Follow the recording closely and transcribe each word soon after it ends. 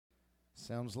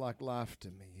Sounds like life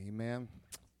to me. Amen.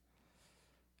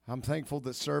 I'm thankful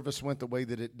that service went the way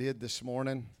that it did this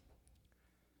morning.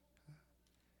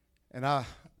 And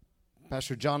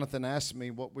Pastor Jonathan asked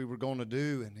me what we were going to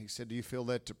do, and he said, "Do you feel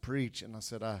led to preach?" And I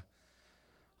said,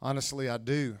 honestly, I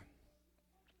do.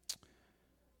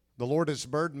 The Lord has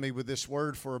burdened me with this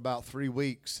word for about 3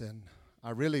 weeks, and I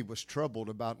really was troubled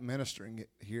about ministering it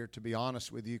here, to be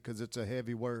honest with you, because it's a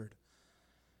heavy word.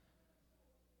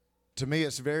 To me,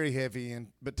 it's very heavy,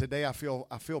 but today I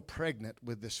feel pregnant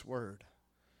with this word.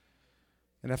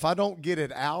 And if I don't get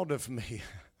it out of me,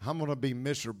 I'm going to be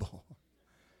miserable.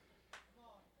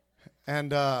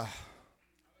 And I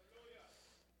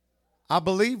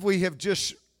believe we have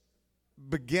just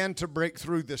begun to break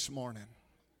through this morning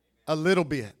a little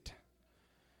bit.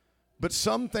 But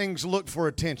some things look for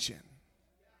attention.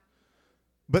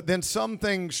 But then some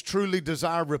things truly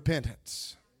desire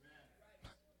repentance.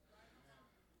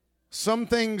 Some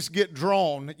things get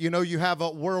drawn. You know, you have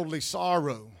a worldly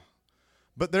sorrow.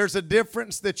 But there's a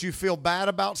difference that you feel bad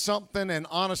about something and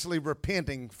honestly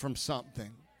repenting from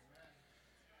something.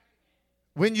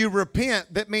 When you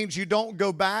repent, that means you don't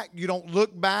go back, you don't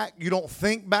look back, you don't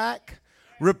think back.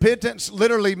 Repentance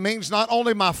literally means not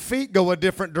only my feet go a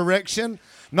different direction,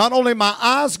 not only my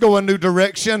eyes go a new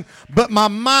direction, but my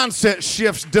mindset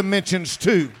shifts dimensions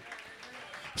too.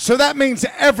 So that means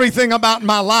everything about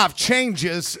my life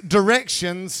changes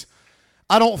directions.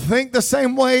 I don't think the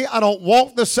same way. I don't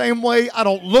walk the same way. I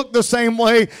don't look the same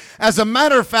way. As a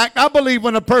matter of fact, I believe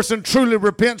when a person truly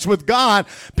repents with God,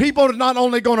 people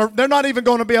are they're not even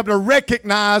going to be able to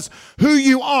recognize who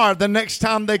you are the next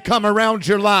time they come around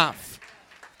your life.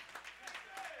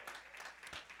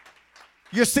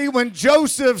 You see, when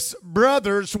Joseph's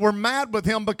brothers were mad with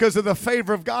him because of the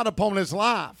favor of God upon his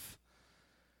life,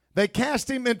 they cast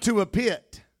him into a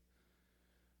pit.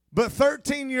 But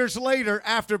 13 years later,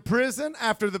 after prison,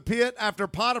 after the pit, after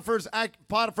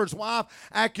Potiphar's wife,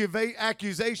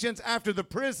 accusations, after the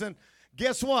prison,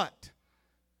 guess what?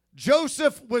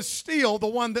 Joseph was still the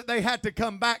one that they had to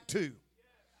come back to.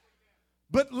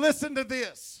 But listen to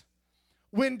this.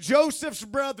 When Joseph's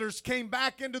brothers came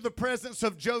back into the presence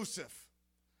of Joseph,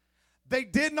 they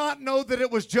did not know that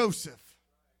it was Joseph.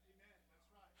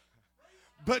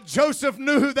 But Joseph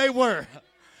knew who they were.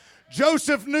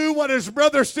 Joseph knew what his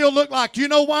brothers still looked like. You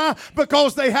know why?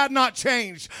 Because they had not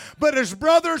changed. But his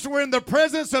brothers were in the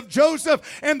presence of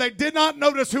Joseph and they did not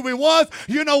notice who he was.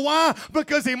 You know why?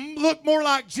 Because he looked more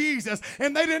like Jesus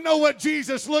and they didn't know what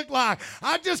Jesus looked like.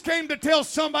 I just came to tell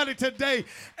somebody today,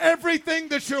 everything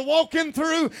that you're walking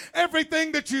through,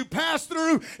 everything that you pass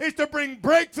through is to bring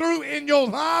breakthrough in your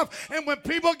life. And when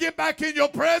people get back in your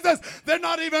presence, they're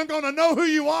not even going to know who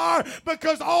you are,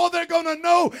 because all they're going to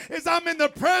know is I'm in the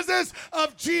presence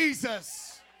of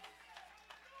Jesus.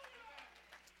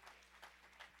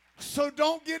 So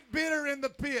don't get bitter in the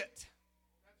pit.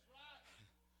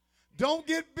 Don't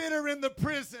get bitter in the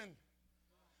prison.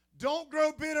 Don't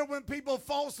grow bitter when people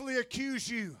falsely accuse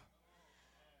you.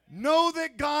 Know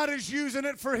that God is using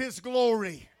it for His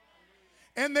glory,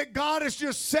 and that God is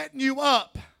just setting you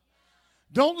up.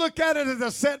 Don't look at it as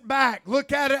a setback.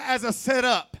 Look at it as a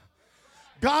setup.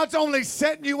 God's only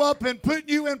setting you up and putting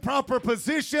you in proper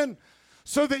position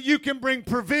so that you can bring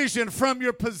provision from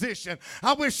your position.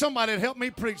 I wish somebody would help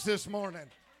me preach this morning.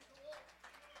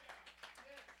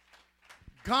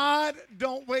 God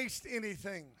don't waste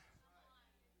anything.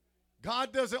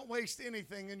 God doesn't waste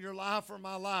anything in your life or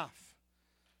my life.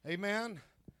 Amen.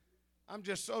 I'm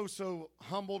just so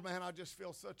humbled, man. I just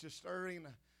feel such a stirring.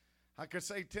 I could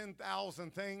say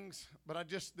 10,000 things, but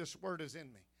this word is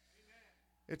in me.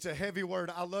 It's a heavy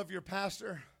word. I love your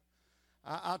pastor.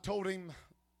 I told him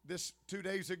this 2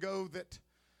 days ago that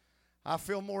I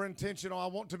feel more intentional. I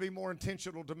want to be more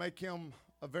intentional to make him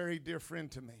a very dear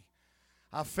friend to me.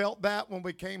 I felt that when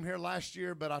we came here last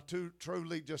year, but I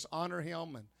truly just honor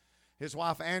him. And his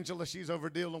wife, Angela, she's over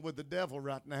dealing with the devil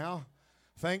right now.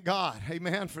 Thank God.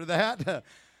 Amen for that.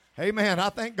 Amen. I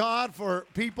thank God for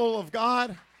people of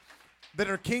God that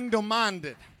are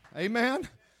kingdom-minded. Amen.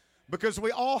 Because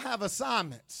we all have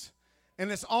assignments,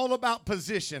 and it's all about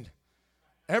position.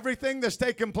 Everything that's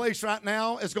taking place right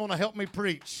now is going to help me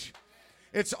preach.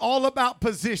 It's all about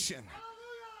position.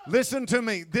 Listen to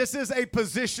me. This is a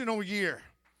positional year.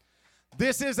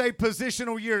 This is a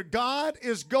positional year. God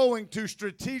is going to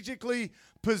strategically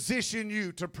position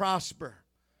you to prosper.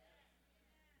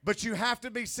 But you have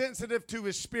to be sensitive to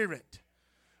His Spirit.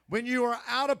 When you are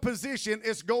out of position,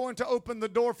 it's going to open the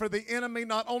door for the enemy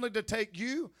not only to take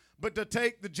you, but to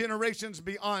take the generations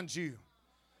beyond you.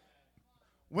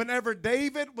 Whenever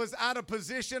David was out of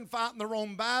position fighting the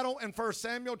wrong battle in 1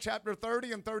 Samuel chapter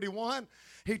 30 and 31,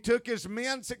 he took his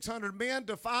men, 600 men,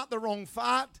 to fight the wrong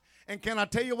fight. And can I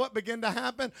tell you what began to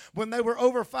happen? When they were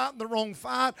over fighting the wrong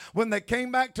fight, when they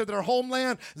came back to their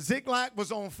homeland, Ziklag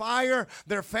was on fire.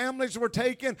 Their families were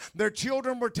taken. Their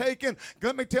children were taken.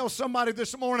 Let me tell somebody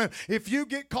this morning, if you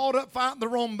get caught up fighting the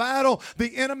wrong battle,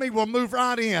 the enemy will move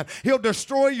right in. He'll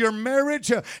destroy your marriage.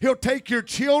 He'll take your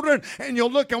children, and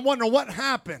you'll look and wonder what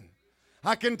happened.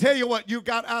 I can tell you what, you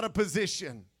got out of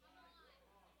position.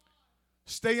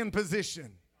 Stay in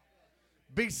position.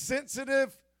 Be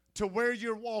sensitive to where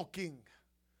you're walking,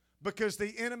 because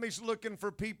the enemy's looking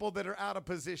for people that are out of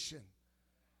position.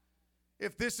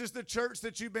 If this is the church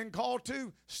that you've been called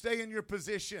to, stay in your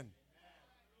position.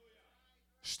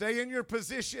 Stay in your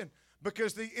position,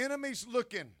 because the enemy's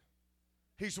looking.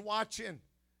 He's watching.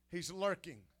 He's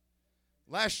lurking.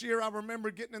 Last year I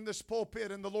remember getting in this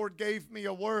pulpit and the Lord gave me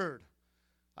a word.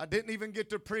 I didn't even get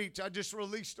to preach. I just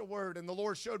released a word, and the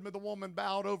Lord showed me the woman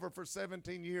bowed over for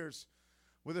 17 years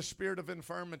with a spirit of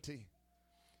infirmity.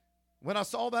 When I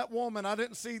saw that woman, I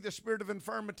didn't see the spirit of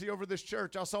infirmity over this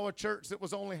church. I saw a church that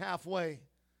was only halfway.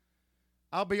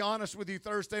 I'll be honest with you,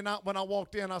 Thursday night when I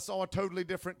walked in, I saw a totally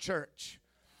different church.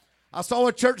 I saw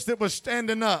a church that was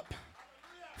standing up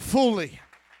fully.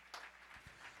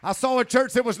 I saw a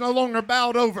church that was no longer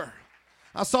bowed over.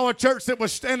 I saw a church that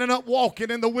was standing up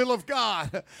walking in the will of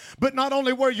God. But not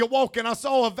only were you walking, I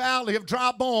saw a valley of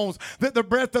dry bones that the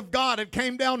breath of God had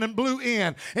came down and blew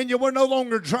in. And you were no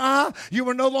longer dry. You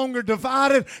were no longer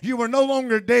divided. You were no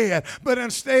longer dead. But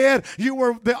instead, you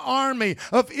were the army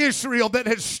of Israel that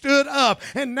had stood up.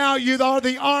 And now you are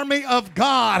the army of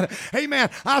God. Amen.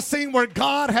 I've seen where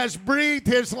God has breathed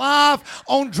his life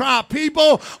on dry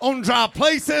people, on dry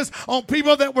places, on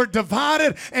people that were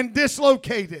divided and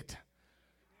dislocated.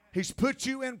 He's put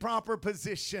you in proper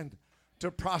position to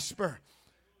prosper.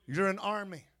 You're an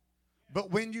army.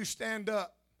 But when you stand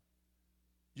up,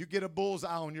 you get a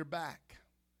bullseye on your back.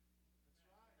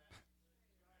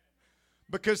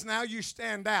 Because now you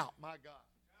stand out, my God.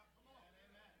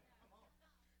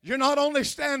 You're not only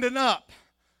standing up,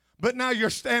 but now you're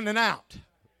standing out.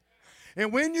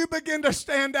 And when you begin to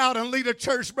stand out and lead a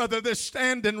church, brother, that's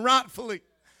standing rightfully,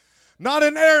 not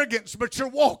in arrogance, but you're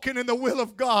walking in the will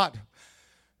of God.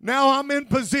 Now I'm in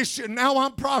position. Now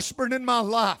I'm prospering in my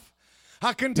life.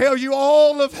 I can tell you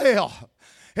all of hell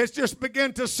has just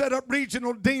begun to set up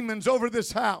regional demons over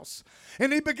this house.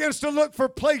 And he begins to look for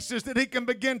places that he can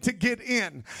begin to get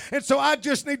in. And so I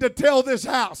just need to tell this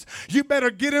house, you better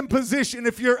get in position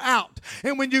if you're out.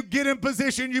 And when you get in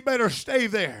position, you better stay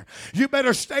there. You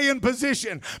better stay in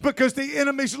position, because the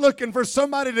enemy's looking for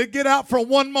somebody to get out for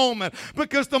one moment.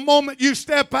 Because the moment you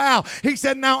step out, he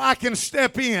said, now I can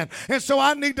step in. And so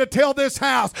I need to tell this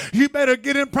house, you better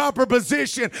get in proper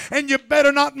position, and you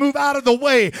better not move out of the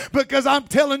way, because I'm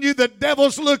telling you the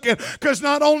devil's looking. Because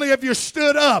not only have you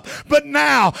stood up, but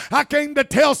now I came to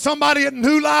tell somebody at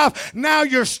New Life, now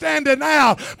you're standing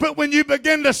out. But when you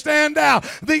begin to stand out,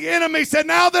 the enemy said,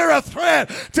 now they're a threat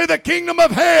to the kingdom of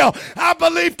hell. I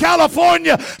believe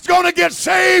California is going to get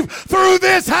saved through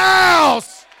this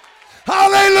house.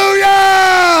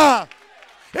 Hallelujah!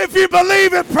 If you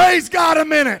believe it, praise God a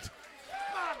minute.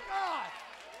 My God.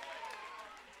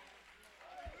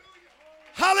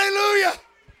 Hallelujah!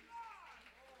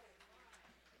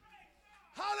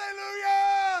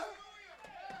 Hallelujah!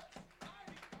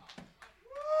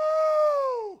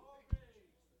 Woo!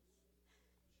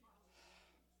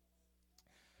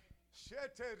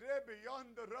 Shete rebi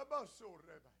yanda rabaso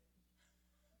reba.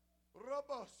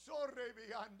 Rabaso rebi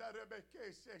yanda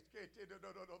rebeke sekete do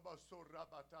rabaso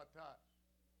rabatata.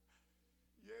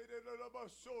 Yere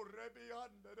rabaso rebi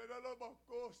yanda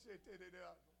rabako sete de.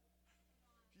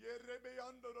 Yere rebi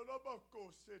yanda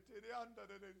rabako sete de yanda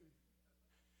de.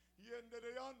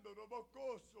 Yenderiando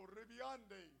robocoso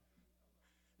ribiande.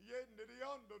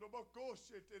 Yenderiando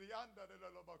robocose terianda de la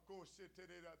robocose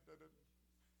terianda.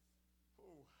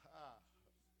 Oh ha.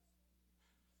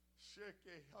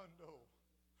 Sheke ando.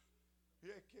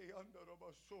 Yeke ando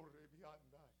roboso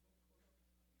ribianda.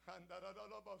 Andara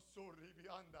roboso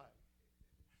ribianda.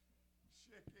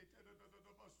 Sheke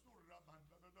robosura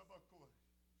manda roboco.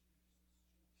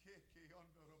 Yeke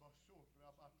ando roboso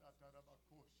rabatata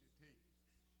robocose te.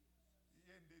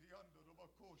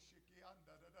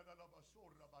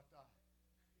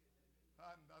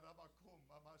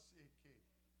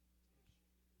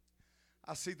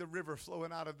 I see the river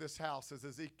flowing out of this house as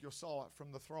Ezekiel saw it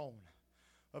from the throne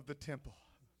of the temple.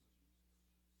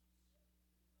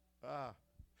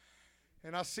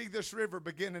 And I see this river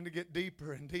beginning to get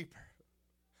deeper and deeper.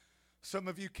 Some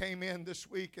of you came in this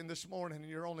week and this morning and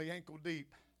you're only ankle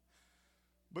deep.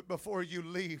 But before you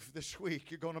leave this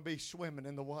week, you're going to be swimming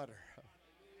in the water.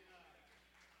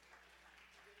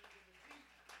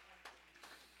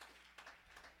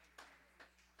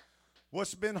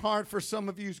 What's been hard for some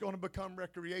of you is going to become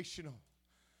recreational.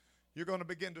 You're going to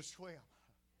begin to swim.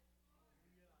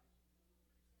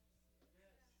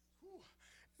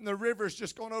 And the river's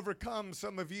just going to overcome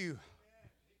some of you.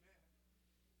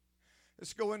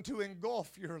 It's going to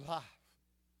engulf your life.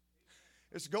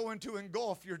 It's going to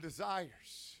engulf your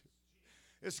desires.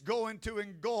 It's going to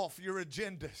engulf your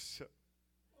agendas.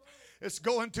 It's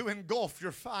going to engulf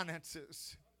your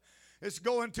finances. It's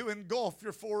going to engulf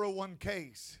your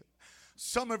 401ks.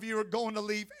 Some of you are going to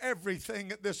leave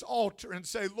everything at this altar and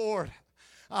say, Lord,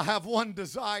 I have one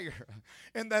desire,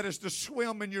 and that is to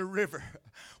swim in your river.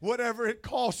 Whatever it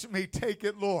costs me, take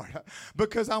it, Lord,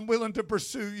 because I'm willing to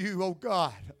pursue you, oh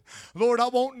God. Lord, I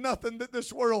want nothing that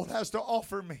this world has to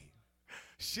offer me.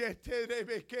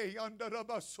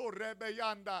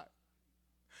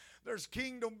 There's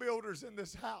kingdom builders in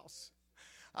this house.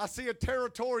 I see a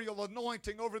territorial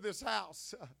anointing over this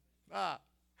house.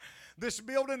 This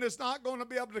building is not going to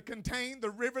be able to contain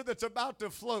the river that's about to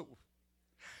flow.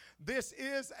 This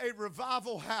is a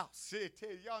revival house.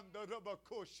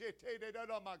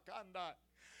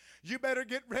 You better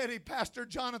get ready, Pastor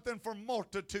Jonathan, for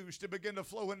multitudes to begin to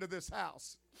flow into this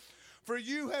house. For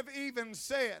you have even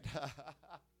said,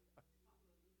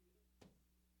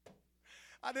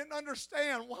 I didn't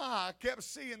understand why I kept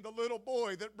seeing the little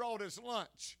boy that brought his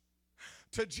lunch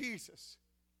to Jesus.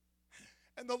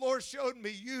 And the Lord showed me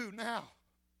you now,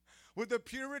 with the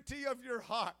purity of your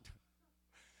heart.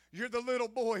 You're the little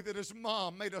boy that his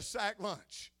mom made a sack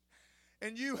lunch.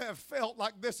 And you have felt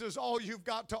like this is all you've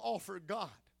got to offer God.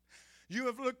 You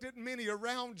have looked at many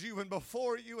around you and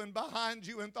before you and behind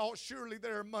you and thought, surely they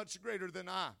are much greater than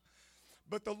I.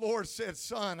 But the Lord said,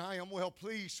 son, I am well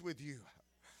pleased with you.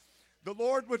 The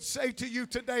Lord would say to you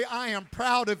today, I am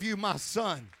proud of you, my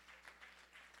son.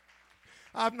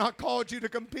 I've not called you to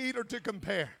compete or to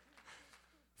compare.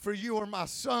 For you are my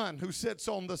son who sits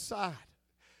on the side.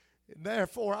 And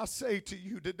therefore I say to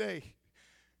you today,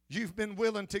 you've been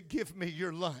willing to give me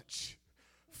your lunch,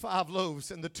 5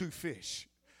 loaves and the 2 fish.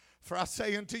 For I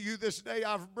say unto you this day,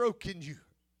 I've broken you,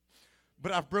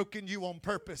 but I've broken you on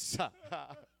purpose.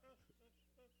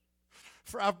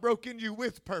 For I've broken you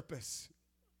with purpose.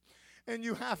 And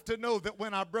you have to know that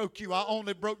when I broke you, I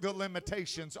only broke the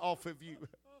limitations off of you.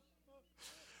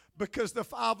 Because the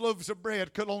 5 loaves of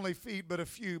bread could only feed but a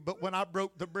few. But when I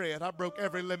broke the bread, I broke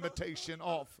every limitation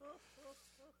off.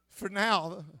 For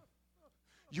now,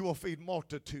 you will feed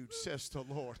multitudes, says the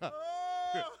Lord.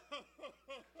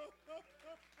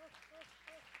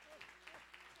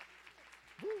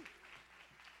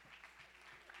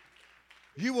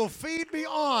 You will feed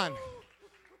beyond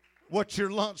what your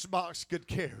lunchbox could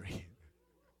carry.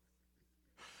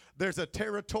 There's a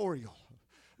territorial,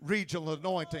 regional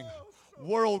anointing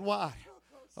worldwide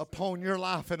upon your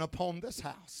life and upon this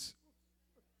house.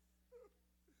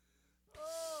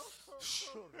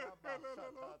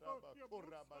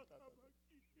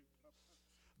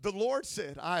 The Lord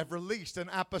said, I have released an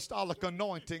apostolic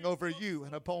anointing over you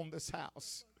and upon this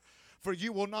house. For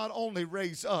you will not only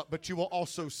raise up, but you will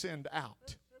also send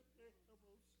out.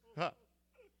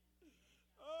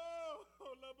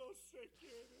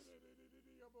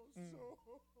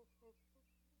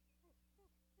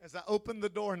 As I open the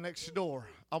door next door,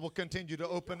 I will continue to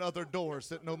open other doors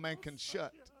that no man can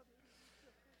shut.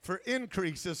 For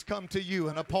increase has come to you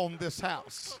and upon this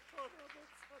house.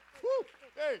 Woo.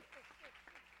 Hey.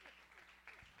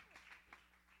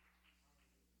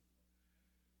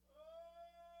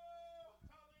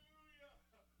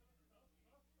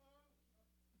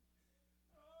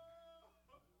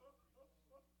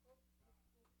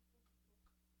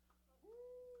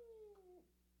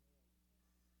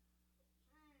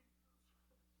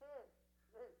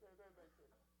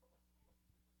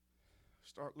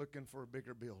 Start looking for a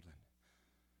bigger building.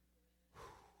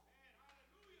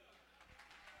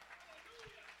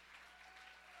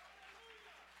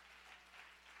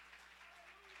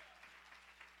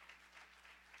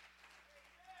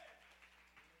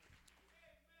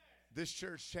 This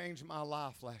church changed my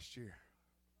life last year.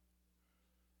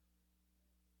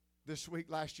 This week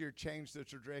last year changed the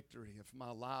trajectory of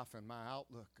my life and my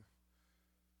outlook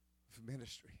of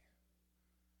ministry.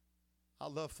 I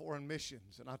love foreign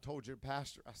missions, and I told your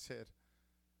pastor, I said,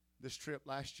 this trip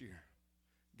last year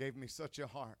gave me such a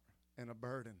heart and a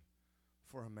burden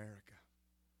for America.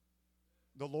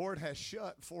 The Lord has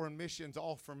shut foreign missions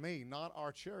off for me, not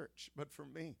our church, but for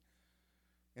me.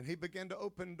 And he began to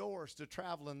open doors to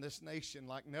travel in this nation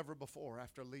like never before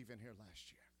after leaving here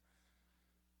last year.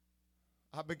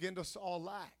 I began to saw a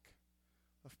lack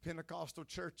of Pentecostal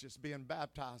churches being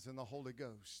baptized in the Holy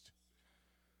Ghost,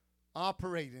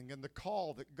 operating in the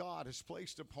call that God has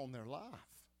placed upon their life.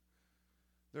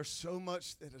 There's so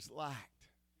much that is lacked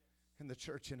in the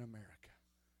church in America.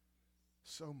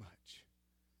 So much.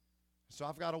 So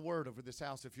I've got a word over this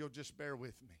house if you'll just bear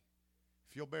with me.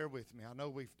 If you'll bear with me. I know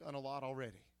we've done a lot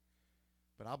already,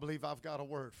 but I believe I've got a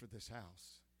word for this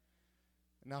house.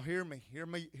 Now hear me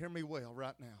well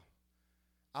right now.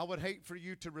 I would hate for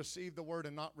you to receive the word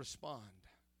and not respond,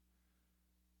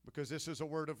 because this is a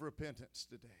word of repentance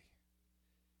today.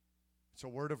 It's a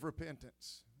word of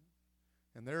repentance.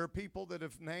 And there are people that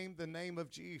have named the name of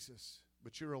Jesus,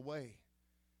 but you're away.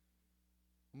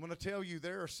 I'm going to tell you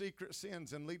there are secret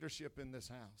sins in leadership in this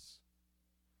house.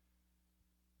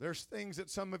 There's things that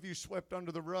some of you swept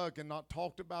under the rug and not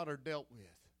talked about or dealt with.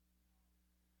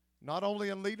 Not only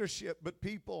in leadership, but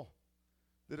people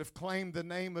that have claimed the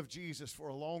name of Jesus for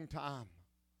a long time.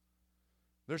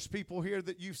 There's people here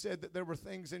that you've said that there were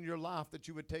things in your life that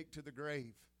you would take to the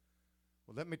grave.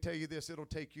 Well, let me tell you this, it'll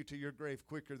take you to your grave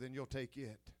quicker than you'll take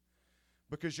it,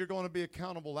 because you're going to be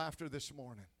accountable after this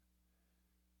morning.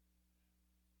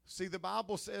 See, the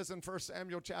Bible says in 1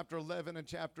 Samuel chapter 11 and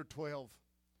chapter 12,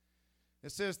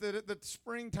 it says that at the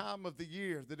springtime of the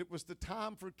year, that it was the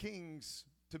time for kings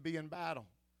to be in battle.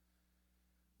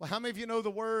 Well, how many of you know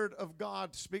the word of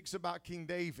God speaks about King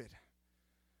David?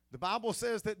 The Bible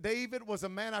says that David was a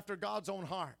man after God's own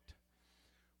heart.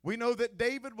 We know that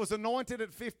David was anointed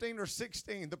at 15 or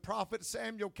 16. The prophet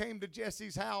Samuel came to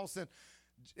Jesse's house,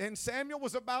 and Samuel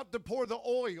was about to pour the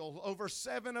oil over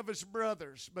 7 of his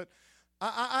brothers. But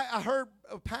I heard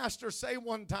a pastor say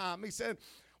one time, he said,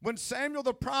 when Samuel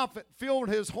the prophet filled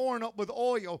his horn up with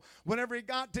oil, whenever he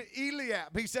got to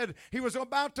Eliab, he said he was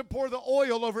about to pour the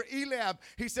oil over Eliab.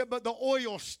 He said, but the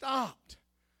oil stopped.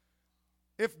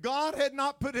 If God had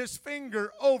not put his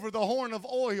finger over the horn of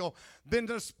oil, then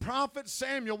the prophet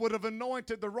Samuel would have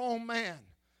anointed the wrong man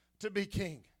to be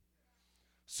king.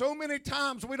 So many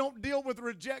times we don't deal with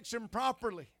rejection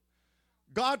properly.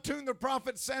 God tuned the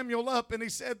prophet Samuel up, and he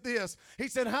said this. He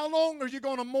said, how long are you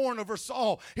going to mourn over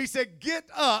Saul? He said, get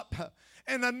up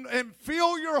and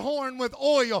fill your horn with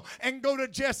oil and go to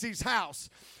Jesse's house.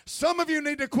 Some of you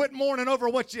need to quit mourning over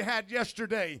what you had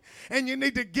yesterday, and you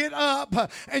need to get up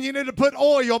and you need to put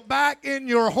oil back in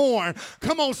your horn.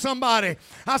 Come on, somebody.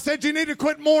 I said you need to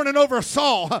quit mourning over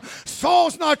Saul.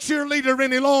 Saul's not your leader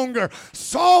any longer.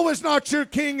 Saul is not your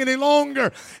king any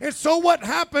longer. And so what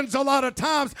happens a lot of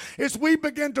times is we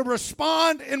begin to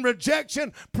respond in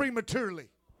rejection prematurely.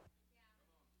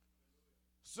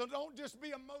 So don't just be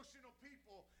emotional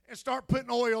people and start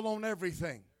putting oil on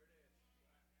everything.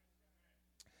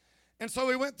 And so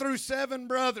he went through 7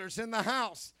 brothers in the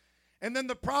house. And then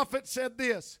the prophet said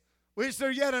this, well, is there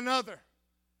yet another?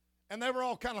 And they were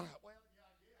all kind of like, well, yeah,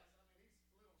 I guess. I mean, he's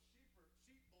a little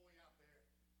sheep boy out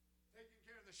there taking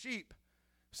care of the sheep.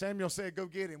 Samuel said, go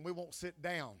get him. We won't sit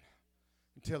down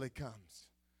until he comes.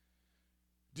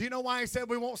 Do you know why he said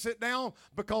we won't sit down?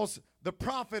 Because the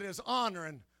prophet is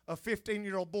honoring a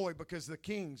 15-year-old boy because the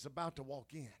king's about to walk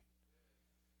in.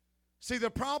 See, the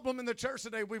problem in the church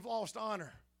today, we've lost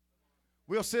honor.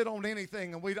 We'll sit on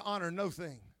anything and we'd honor no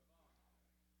thing.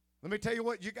 Let me tell you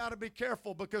what, you got to be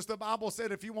careful, because the Bible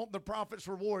said if you want the prophet's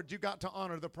reward, you got to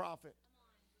honor the prophet.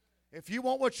 If you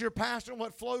want what your pastor and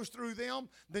what flows through them,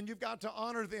 then you've got to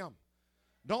honor them.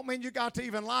 Don't mean you got to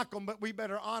even like them, but we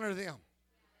better honor them.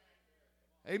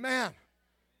 Amen.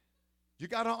 You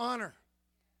got to honor.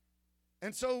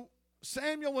 And so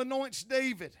Samuel anoints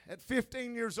David at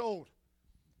 15 years old.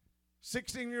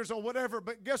 16 years old, whatever.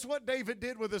 But guess what David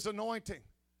did with his anointing?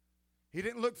 He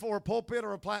didn't look for a pulpit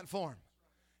or a platform.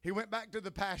 He went back to the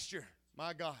pasture.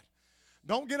 My God.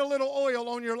 Don't get a little oil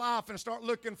on your life and start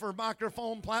looking for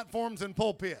microphone platforms and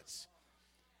pulpits.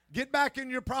 Get back in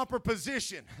your proper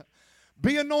position.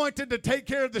 Be anointed to take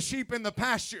care of the sheep in the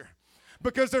pasture,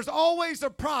 because there's always a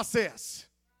process.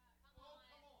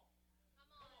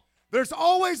 There's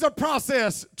always a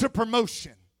process to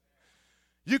promotion.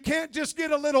 You can't just get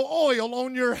a little oil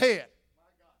on your head.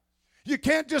 You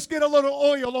can't just get a little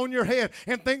oil on your head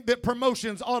and think that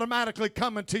promotion's automatically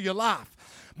coming to your life.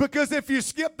 Because if you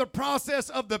skip the process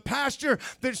of the pasture,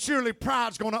 then surely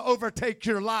pride's going to overtake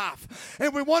your life.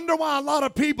 And we wonder why a lot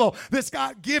of people that's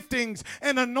got giftings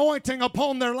and anointing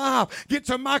upon their life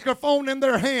gets a microphone in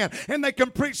their hand and they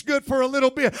can preach good for a little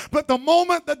bit. But the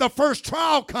moment that the first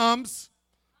trial comes,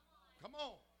 come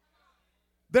on,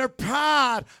 their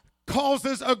pride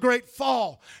causes a great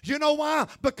fall. You know why?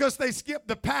 Because they skip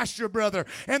the pasture, brother.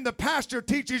 And the pasture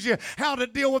teaches you how to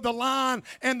deal with the lion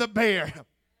and the bear.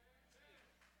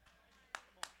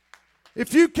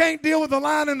 If you can't deal with the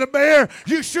lion and the bear,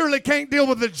 you surely can't deal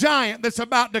with the giant that's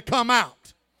about to come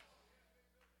out.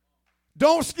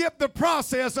 Don't skip the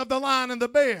process of the lion and the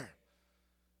bear.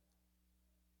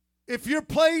 If your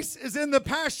place is in the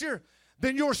pasture,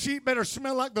 then your sheep better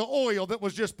smell like the oil that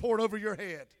was just poured over your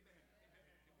head.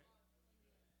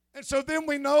 And so then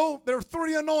we know there are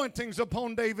 3 anointings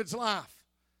upon David's life.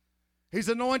 He's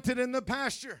anointed in the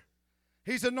pasture.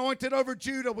 He's anointed over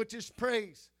Judah, which is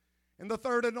praise. And the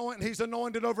third anointing, he's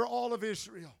anointed over all of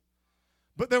Israel.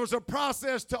 But there was a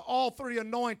process to all 3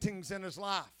 anointings in his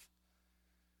life.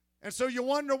 And so you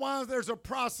wonder why there's a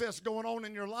process going on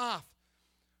in your life.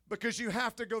 Because you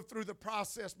have to go through the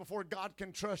process before God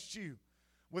can trust you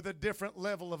with a different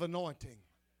level of anointing.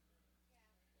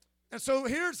 And so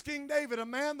here's King David, a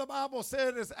man the Bible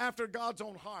said is after God's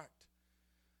own heart.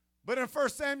 But in 1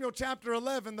 Samuel chapter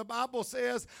 11, the Bible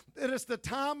says that it's the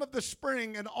time of the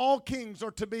spring and all kings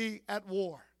are to be at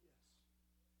war.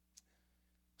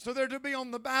 So they're to be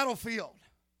on the battlefield.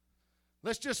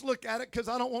 Let's just look at it because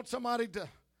I don't want somebody to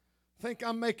think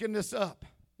I'm making this up.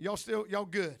 Y'all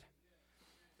good?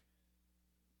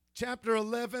 Chapter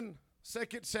 11, 2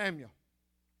 Samuel.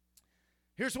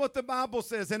 Here's what the Bible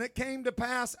says. And it came to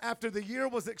pass after the year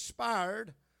was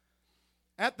expired,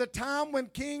 at the time when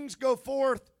kings go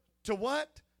forth to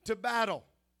what? To battle.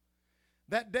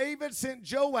 That David sent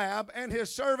Joab and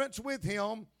his servants with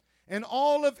him and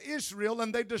all of Israel,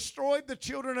 and they destroyed the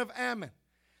children of Ammon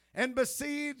and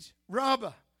besieged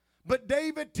Rabbah. But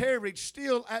David tarried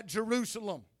still at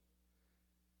Jerusalem.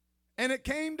 And it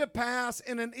came to pass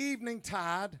in an evening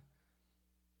tide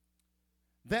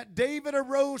that David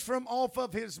arose from off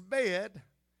of his bed,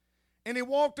 and he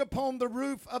walked upon the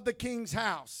roof of the king's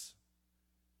house.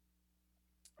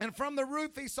 And from the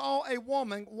roof he saw a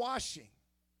woman washing.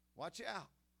 Watch out.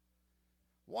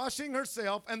 Washing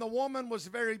herself, and the woman was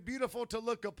very beautiful to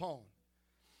look upon.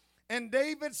 And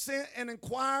David sent and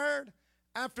inquired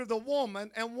after the woman,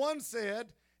 and one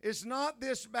said, is not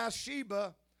this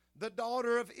Bathsheba the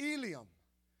daughter of Eliam,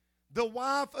 the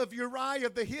wife of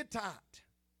Uriah the Hittite?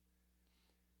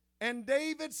 And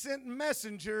David sent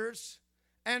messengers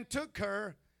and took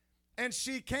her, and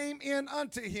she came in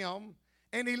unto him,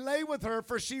 and he lay with her,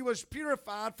 for she was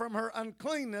purified from her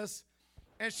uncleanness,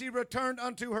 and she returned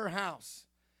unto her house.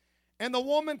 And the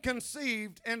woman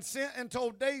conceived and sent and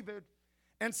told David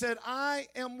and said, I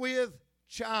am with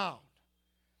child.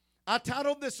 I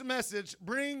titled this message,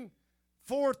 Bring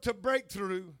Forth to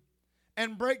Breakthrough,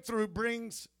 and Breakthrough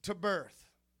Brings to Birth.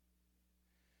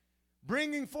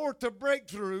 Bringing forth to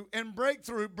breakthrough, and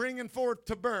breakthrough bringing forth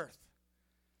to birth.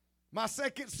 My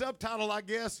second subtitle, I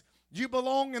guess, you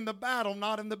belong in the battle,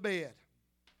 not in the bed.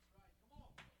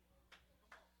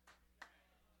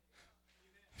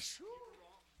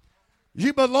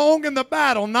 You belong in the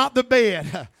battle, not the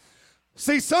bed.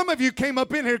 See, some of you came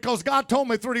up in here because God told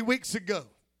me 3 weeks ago.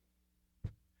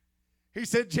 He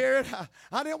said, Jared,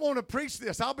 I didn't want to preach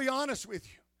this. I'll be honest with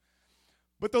you.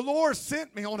 But the Lord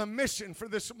sent me on a mission for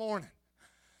this morning.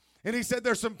 And he said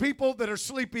there's some people that are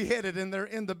sleepy-headed and they're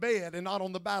in the bed and not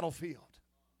on the battlefield.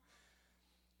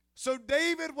 So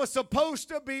David was supposed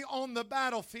to be on the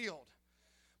battlefield.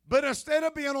 But instead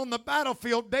of being on the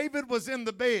battlefield, David was in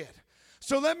the bed.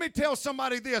 So let me tell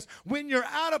somebody this. When you're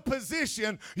out of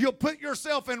position, you'll put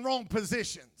yourself in wrong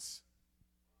positions.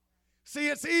 See,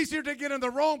 it's easier to get in the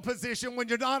wrong position when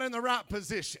you're not in the right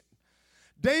position.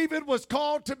 David was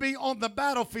called to be on the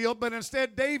battlefield, but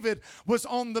instead David was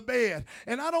on the bed.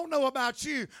 And I don't know about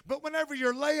you, but whenever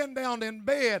you're laying down in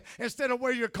bed instead of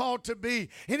where you're called to be,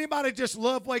 anybody just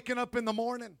love waking up in the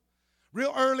morning?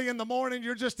 Real early in the morning,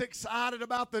 you're just excited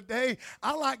about the day.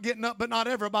 I like getting up, but not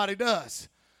everybody does.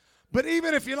 But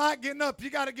even if you like getting up,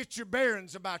 you got to get your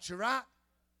bearings about you, right?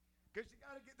 Because you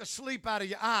got to get the sleep out of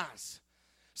your eyes.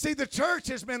 See, the church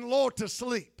has been lulled to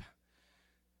sleep.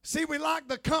 See, we like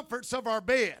the comforts of our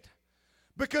bed.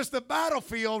 Because the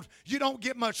battlefield, you don't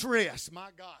get much rest. My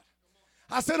God.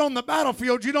 I said on the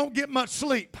battlefield, you don't get much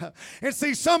sleep. And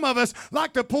see, some of us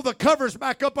like to pull the covers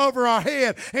back up over our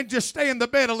head and just stay in the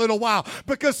bed a little while.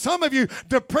 Because some of you,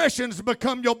 depression's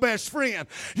become your best friend.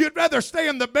 You'd rather stay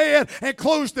in the bed and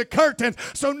close the curtains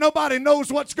so nobody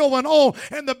knows what's going on.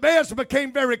 And the beds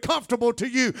became very comfortable to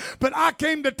you. But I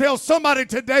came to tell somebody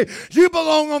today, you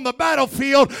belong on the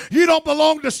battlefield. You don't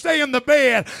belong to stay in the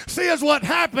bed. See, as what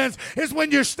happens is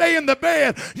when you stay in the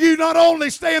bed, you not only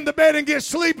stay in the bed and get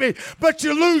sleepy, but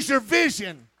you lose your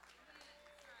vision.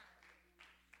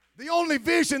 The only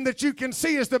vision that you can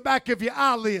see is the back of your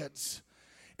eyelids.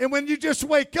 And when you just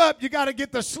wake up, you got to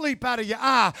get the sleep out of your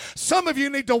eye. Some of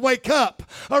you need to wake up.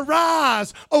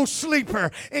 Arise, O sleeper,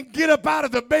 and get up out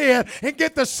of the bed and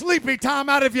get the sleepy time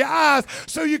out of your eyes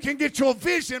so you can get your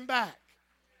vision back.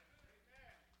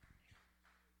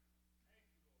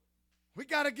 We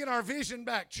got to get our vision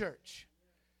back, church.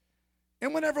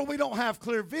 And whenever we don't have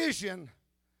clear vision,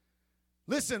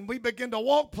 listen, we begin to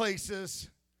walk places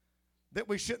that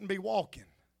we shouldn't be walking.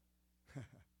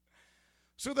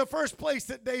 So the first place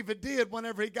that David did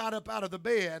whenever he got up out of the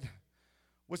bed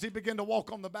was he began to walk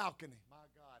on the balcony. My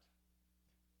God.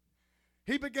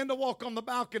 He began to walk on the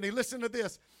balcony. Listen to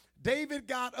this. David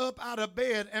got up out of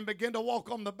bed and began to walk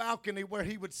on the balcony where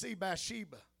he would see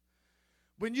Bathsheba.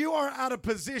 When you are out of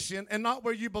position and not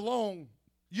where you belong,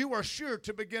 you are sure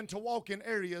to begin to walk in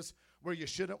areas where you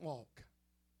shouldn't walk.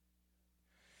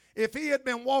 If he had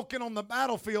been walking on the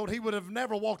battlefield, he would have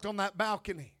never walked on that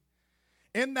balcony.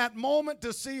 In that moment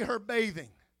to see her bathing,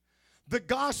 the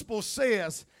gospel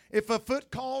says, if a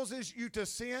foot causes you to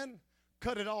sin,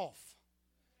 cut it off.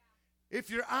 If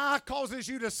your eye causes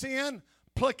you to sin,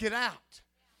 pluck it out.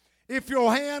 If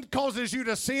your hand causes you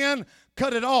to sin,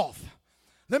 cut it off.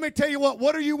 Let me tell you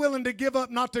what are you willing to give up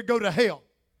not to go to hell?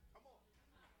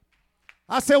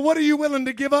 I said, what are you willing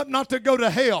to give up not to go to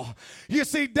hell? You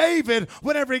see, David,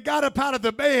 whenever he got up out of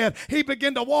the bed, he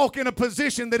began to walk in a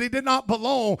position that he did not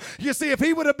belong. You see, if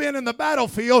he would have been in the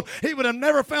battlefield, he would have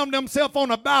never found himself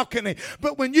on a balcony.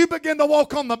 But when you begin to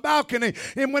walk on the balcony,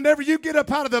 and whenever you get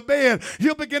up out of the bed,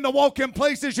 you'll begin to walk in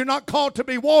places you're not called to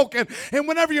be walking. And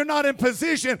whenever you're not in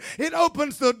position, it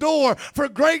opens the door for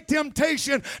great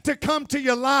temptation to come to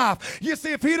your life. You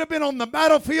see, if he'd have been on the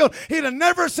battlefield, he'd have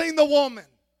never seen the woman.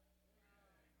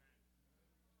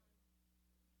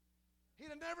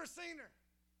 Never seen her.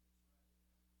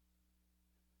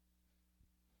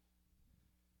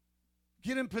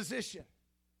 Get in position.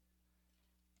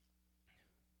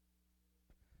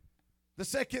 The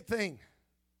second thing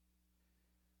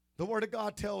the Word of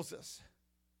God tells us,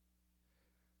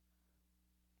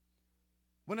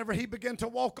 whenever he began to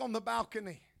walk on the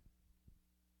balcony,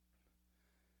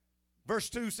 verse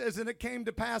 2 says, and it came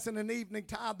to pass in an evening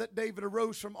tide that David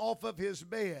arose from off of his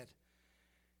bed.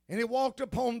 And he walked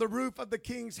upon the roof of the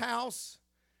king's house,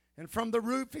 and from the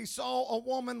roof he saw a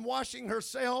woman washing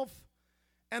herself,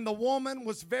 and the woman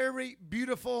was very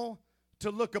beautiful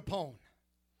to look upon.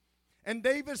 And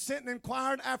David sent and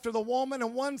inquired after the woman,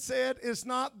 and one said, is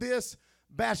not this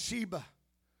Bathsheba?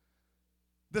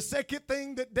 The second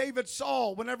thing that David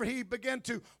saw whenever he began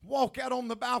to walk out on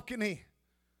the balcony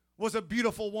was a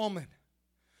beautiful woman.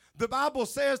 The Bible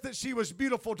says that she was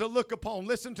beautiful to look upon.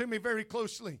 Listen to me very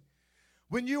closely.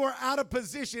 When you are out of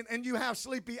position and you have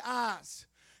sleepy eyes,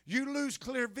 you lose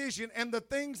clear vision, and the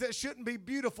things that shouldn't be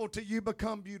beautiful to you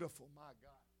become beautiful. My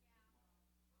God.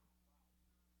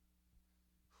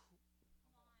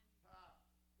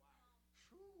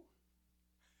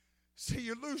 See,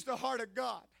 you lose the heart of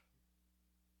God.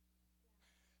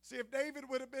 See, if David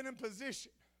would have been in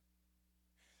position,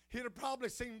 he'd have probably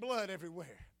seen blood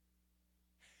everywhere.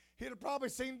 He'd have probably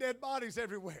seen dead bodies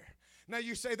everywhere. Now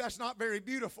you say that's not very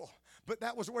beautiful, but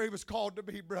that was where he was called to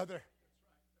be, brother.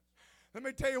 Let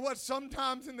me tell you what,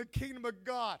 sometimes in the kingdom of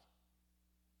God,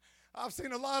 I've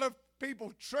seen a lot of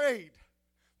people trade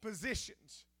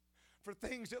positions for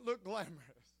things that look glamorous.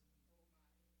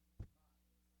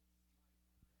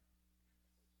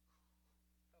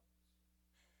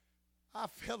 I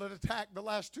felt an attack the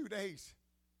last 2 days.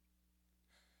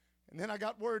 And then I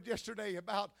got word yesterday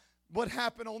about what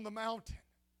happened on the mountain.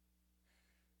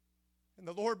 And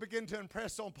the Lord began to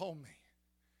impress upon me.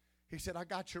 He said, I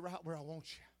got you right where I want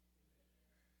you.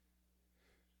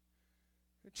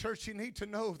 Church, you need to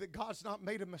know that God's not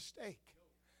made a mistake.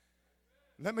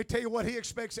 Let me tell you what, He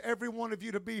expects every one of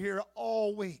you to be here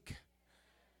all week.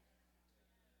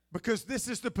 Because this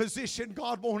is the position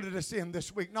God wanted us in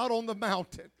this week, not on the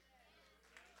mountain.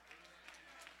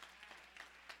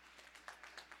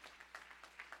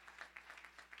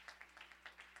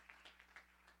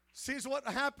 See, what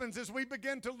happens is we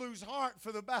begin to lose heart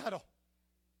for the battle.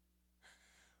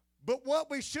 But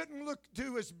what we shouldn't look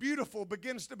to as beautiful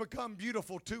begins to become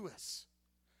beautiful to us.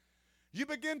 You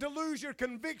begin to lose your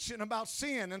conviction about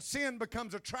sin, and sin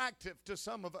becomes attractive to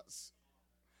some of us.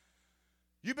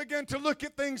 You begin to look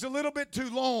at things a little bit too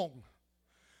long.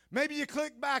 Maybe you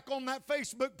click back on that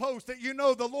Facebook post that you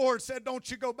know the Lord said, don't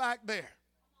you go back there.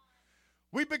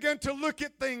 We begin to look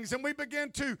at things, and we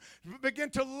begin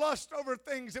to lust over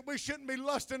things that we shouldn't be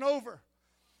lusting over.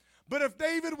 But if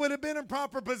David would have been in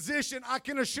proper position, I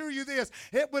can assure you this,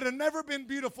 it would have never been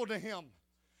beautiful to him.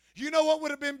 You know what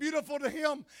would have been beautiful to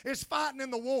him is fighting in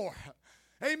the war.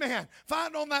 Amen.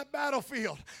 Fighting on that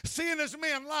battlefield. Seeing his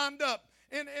men lined up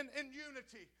in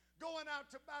unity. Going out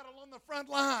to battle on the front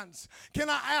lines. Can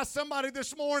I ask somebody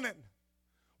this morning,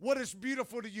 what is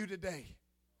beautiful to you today?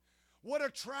 What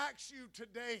attracts you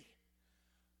today?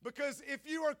 Because if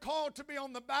you are called to be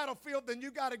on the battlefield, then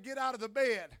you got to get out of the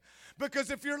bed.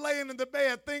 Because if you're laying in the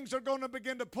bed, things are going to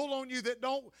begin to pull on you that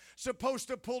don't supposed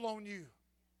to pull on you.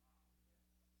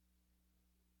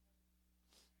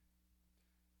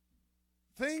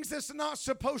 Things that's not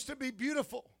supposed to be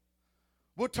beautiful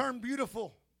will turn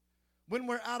beautiful when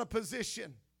we're out of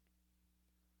position.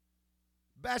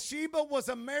 Bathsheba was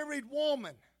a married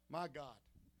woman. My God.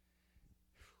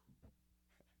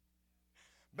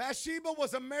 Bathsheba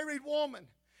was a married woman.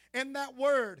 And that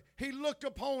word, he looked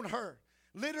upon her,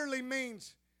 literally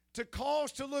means to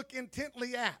cause to look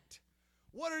intently at.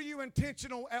 What are you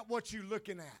intentional at what you're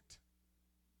looking at?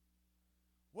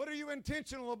 What are you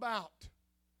intentional about?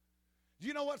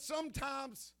 You know what?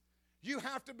 Sometimes you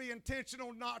have to be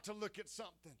intentional not to look at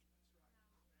something.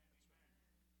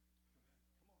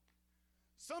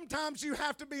 Sometimes you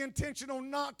have to be intentional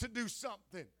not to do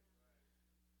something.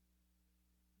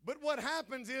 But what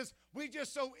happens is we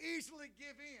just so easily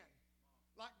give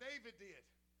in, like David did.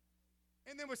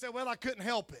 And then we say, well, I couldn't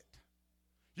help it.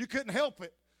 You couldn't help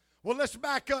it. Well, let's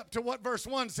back up to what verse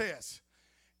 1 says.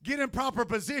 Get in proper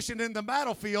position in the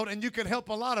battlefield and you can help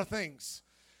a lot of things.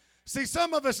 See,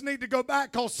 some of us need to go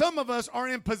back because some of us are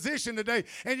in position today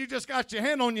and you just got your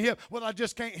hand on your hip. Well, I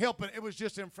just can't help it. It was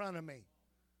just in front of me.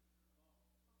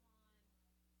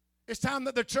 It's time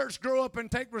that the church grow up and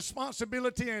take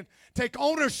responsibility and take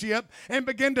ownership and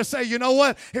begin to say, you know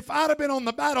what? If I'd have been on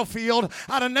the battlefield,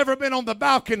 I'd have never been on the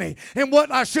balcony. And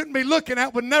what I shouldn't be looking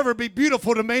at would never be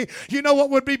beautiful to me. You know what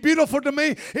would be beautiful to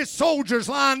me? Is soldiers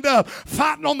lined up,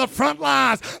 fighting on the front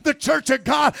lines. The church of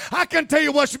God. I can tell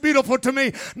you what's beautiful to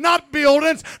me. Not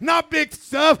buildings, not big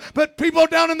stuff, but people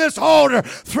down in this altar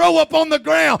throw up on the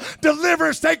ground.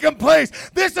 Deliverance taking place.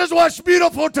 This is what's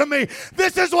beautiful to me.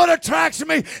 This is what attracts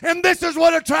me. And this is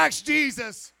what attracts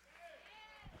Jesus.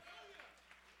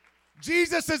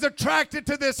 Jesus is attracted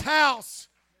to this house.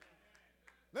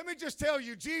 Let me just tell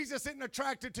you, Jesus isn't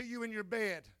attracted to you in your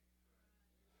bed.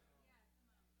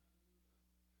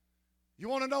 You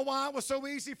want to know why it was so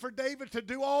easy for David to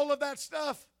do all of that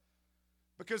stuff?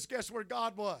 Because guess where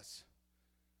God was?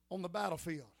 On the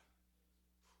battlefield.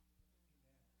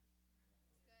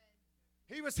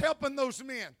 He was helping those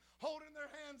men, holding their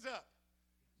hands up.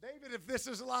 David, if this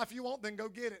is the life you want, then go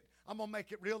get it. I'm going to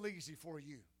make it real easy for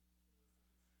you.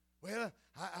 Well,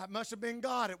 I must have been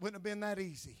God. It wouldn't have been that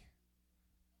easy.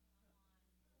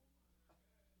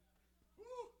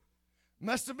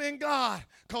 Must have been God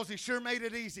because he sure made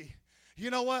it easy. You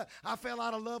know what? I fell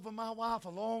out of love with my wife a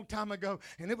long time ago,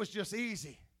 and it was just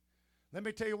easy. Let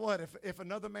me tell you what, if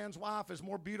another man's wife is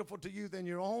more beautiful to you than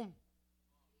your own,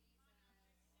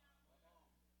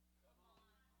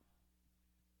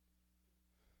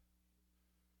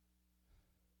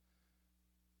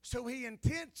 so he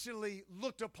intentionally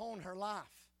looked upon her life.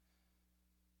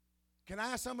 Can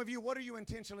I ask some of you, what are you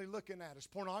intentionally looking at? Has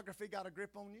pornography got a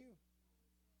grip on you?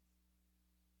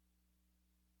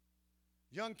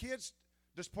 Young kids,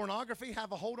 does pornography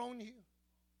have a hold on you?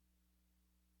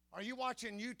 Are you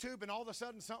watching YouTube and all of a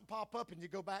sudden something pop up and you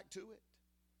go back to it?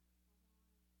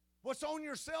 What's on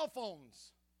your cell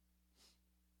phones?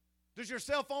 Does your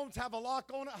cell phones have a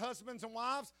lock on it, husbands and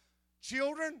wives?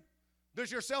 Children? Does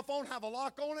your cell phone have a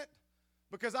lock on it?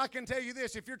 Because I can tell you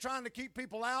this, if you're trying to keep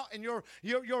people out and your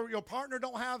partner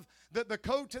don't have the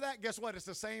code to that, guess what? It's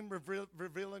the same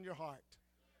revealing your heart.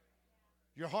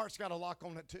 Your heart's got a lock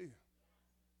on it too.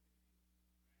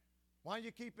 Why are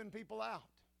you keeping people out?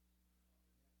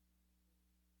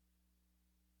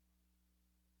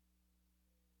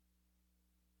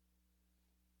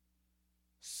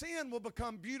 Sin will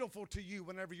become beautiful to you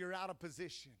whenever you're out of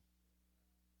position.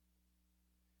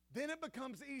 Then it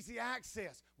becomes easy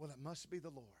access. Well, it must be the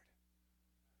Lord.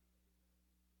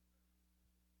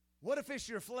 What if it's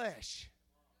your flesh?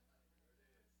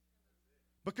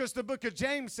 Because the book of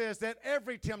James says that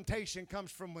every temptation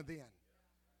comes from within.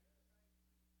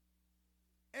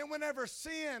 And whenever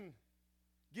sin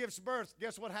gives birth,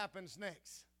 guess what happens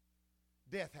next?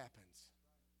 Death happens.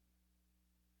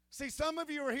 See, some of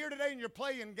you are here today and you're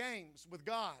playing games with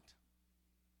God.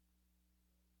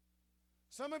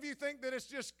 Some of you think that it's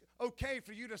just okay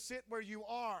for you to sit where you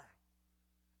are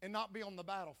and not be on the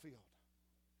battlefield.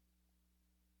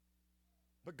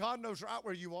 But God knows right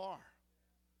where you are.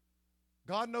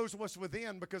 God knows what's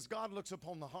within because God looks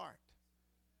upon the heart.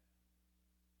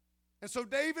 And so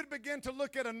David began to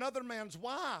look at another man's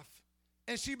wife,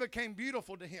 and she became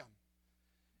beautiful to him.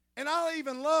 And I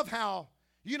even love how,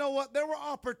 you know what, there were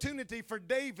opportunity for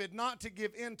David not to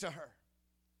give in to her.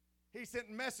 He sent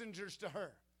messengers to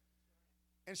her.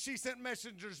 And she sent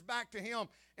messengers back to him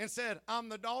and said, I'm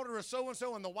the daughter of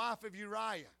so-and-so and the wife of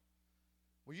Uriah.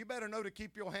 Well, you better know to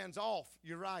keep your hands off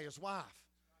Uriah's wife.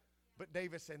 But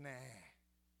David said, nah.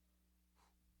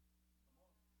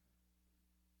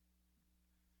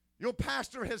 Your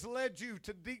pastor has led you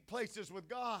to deep places with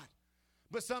God.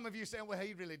 But some of you saying, well,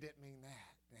 he really didn't mean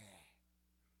that. Nah.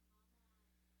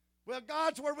 Well,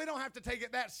 God's word, we don't have to take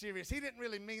it that serious. He didn't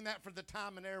really mean that for the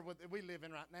time and era that we live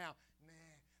in right now. Nah,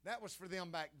 that was for them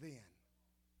back then.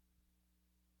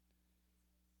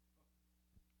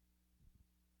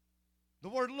 The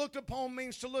word looked upon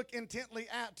means to look intently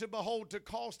at, to behold, to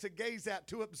cause, to gaze at,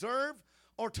 to observe,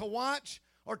 or to watch,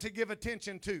 or to give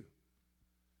attention to.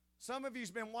 Some of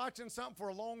you's been watching something for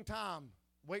a long time,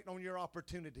 waiting on your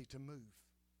opportunity to move.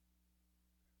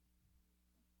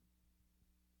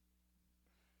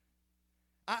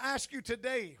 I ask you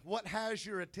today, what has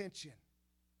your attention?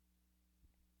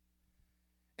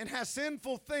 And has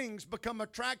sinful things become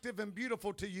attractive and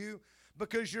beautiful to you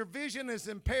because your vision is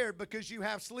impaired, because you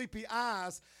have sleepy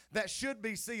eyes that should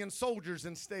be seeing soldiers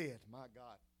instead? My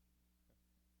God.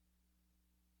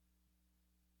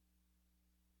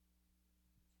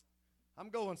 I'm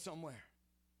going somewhere.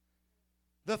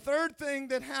 The third thing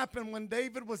that happened when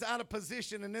David was out of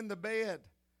position and in the bed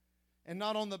and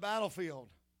not on the battlefield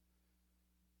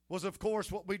was, of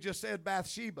course, what we just said,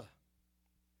 Bathsheba.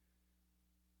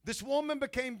 This woman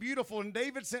became beautiful, and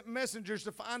David sent messengers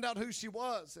to find out who she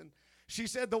was. And she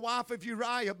said, the wife of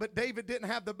Uriah, but David didn't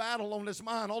have the battle on his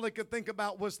mind. All he could think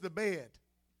about was the bed.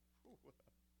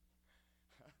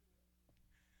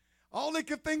 All he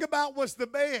could think about was the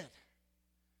bed.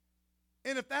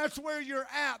 And if that's where you're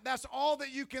at, that's all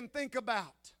that you can think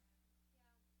about.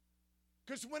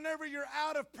 Because whenever you're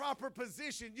out of proper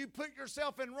position, you put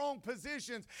yourself in wrong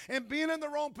positions. And being in the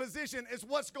wrong position is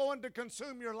what's going to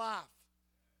consume your life.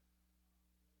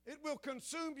 It will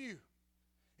consume you.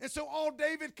 And so all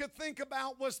David could think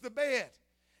about was the bed.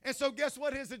 And so guess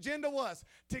what his agenda was?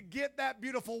 To get that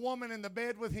beautiful woman in the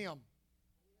bed with him.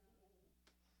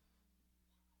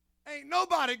 Ain't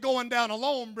nobody going down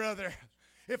alone, brother.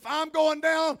 If I'm going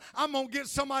down, I'm going to get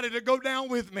somebody to go down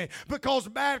with me, because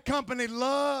bad company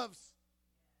loves.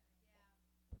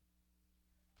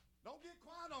 Don't get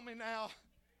quiet on me now.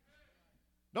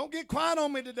 Don't get quiet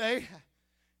on me today.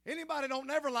 Anybody don't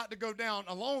never like to go down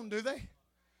alone, do they?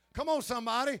 Come on,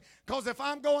 somebody. Because if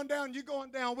I'm going down, you're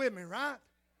going down with me, right?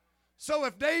 So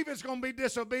if David's going to be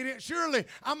disobedient, surely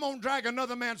I'm going to drag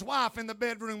another man's wife in the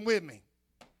bedroom with me.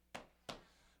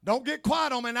 Don't get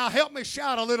quiet on me now. Help me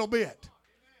shout a little bit.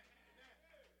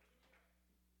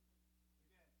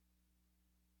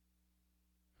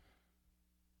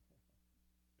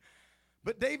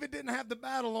 But David didn't have the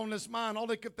battle on his mind. All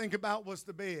he could think about was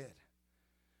the bed.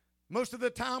 Most of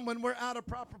the time when we're out of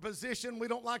proper position, we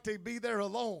don't like to be there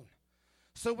alone.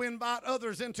 So we invite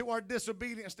others into our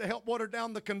disobedience to help water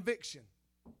down the conviction.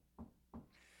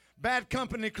 Bad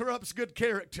company corrupts good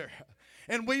character.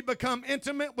 And we become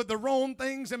intimate with the wrong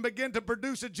things and begin to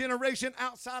produce a generation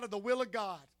outside of the will of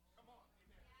God.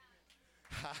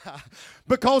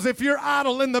 Because if you're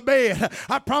idle in the bed,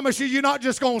 I promise you, you're not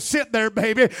just going to sit there,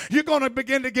 baby. You're going to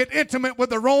begin to get intimate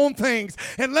with the wrong things.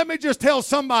 And let me just tell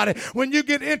somebody, when you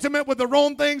get intimate with the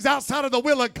wrong things outside of the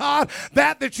will of God,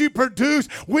 that you produce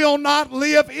will not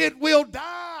live, it will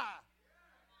die.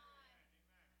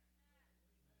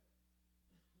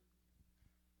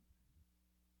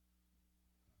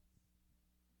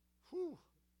 Whew.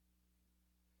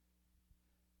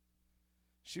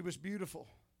 She was beautiful.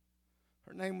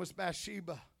 Her name was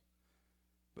Bathsheba.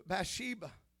 But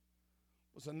Bathsheba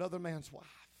was another man's wife.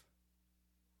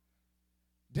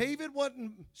 David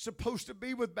wasn't supposed to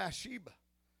be with Bathsheba.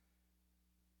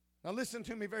 Now listen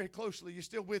to me very closely. You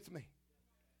still with me?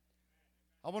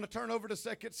 I want to turn over to 2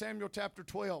 Samuel chapter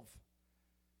 12.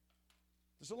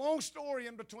 There's a long story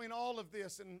in between all of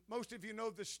this, and most of you know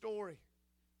this story.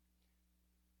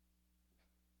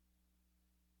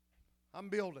 I'm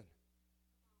building.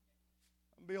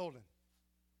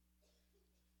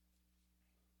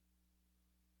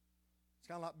 It's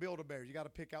kind of like Build-A-Bear. You got to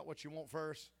pick out what you want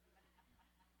first.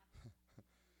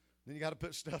 Then you got to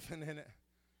put stuff in it.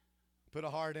 Put a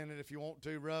heart in it if you want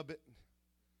to. Rub it.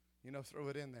 Throw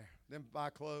it in there. Then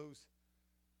buy clothes.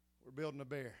 We're building a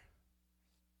bear.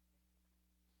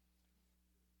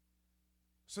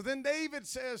 So then David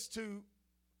says to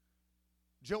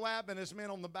Joab and his men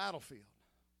on the battlefield,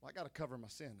 well, I got to cover my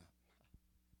sin up.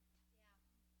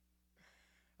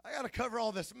 I got to cover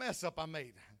all this mess up I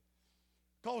made.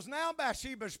 Because now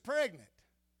Bathsheba's pregnant.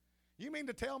 You mean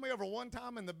to tell me over one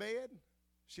time in the bed,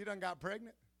 she done got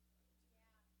pregnant?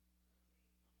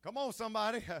 Come on,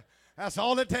 somebody. That's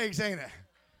all it takes, ain't it?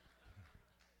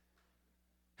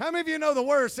 How many of you know the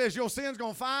word says your sin's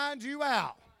going to find you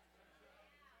out?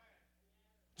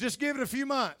 Just give it a few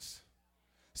months.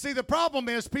 See, the problem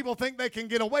is people think they can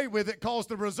get away with it because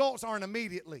the results aren't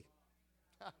immediately.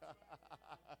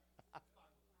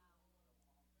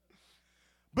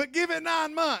 But give it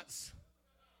 9 months.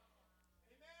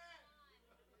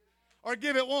 Or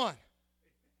give it 1.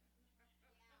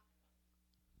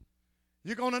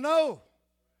 You're going to know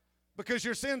because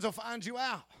your sins will find you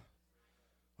out.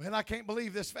 Well, I can't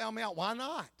believe this found me out. Why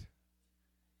not?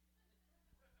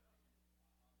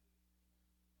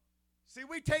 See,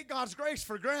 we take God's grace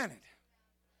for granted.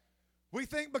 We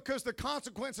think because the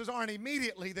consequences aren't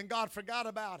immediately, then God forgot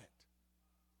about it.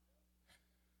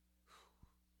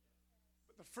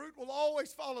 But the fruit will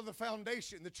always follow the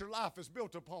foundation that your life is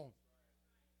built upon.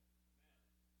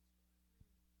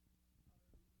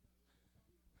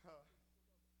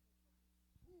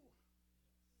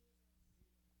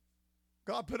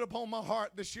 God put upon my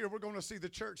heart this year we're going to see the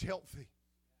church healthy.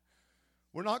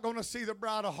 We're not going to see the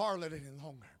bride a harlot any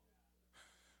longer.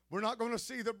 We're not going to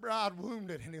see the bride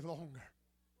wounded any longer.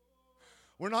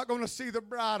 We're not going to see the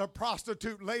bride a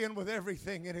prostitute laying with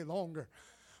everything any longer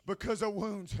because of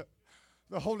wounds.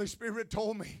 The Holy Spirit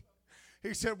told me,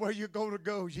 He said, where you go to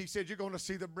go, He said, you're going to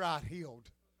see the bride healed.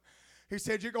 He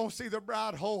said, you're going to see the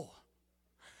bride whole.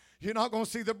 You're not going to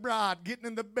see the bride getting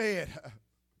in the bed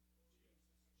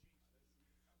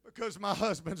because my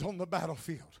husband's on the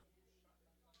battlefield.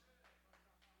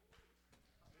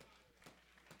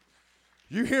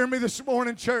 You hear me this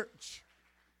morning, church?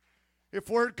 If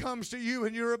word comes to you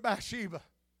and you're a Bathsheba,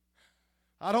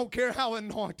 I don't care how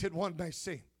anointed one may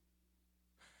seem.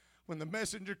 When the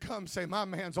messenger comes, say, my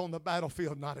man's on the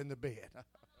battlefield, not in the bed.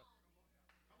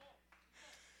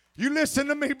 You listen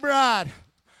to me, bride.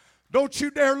 Don't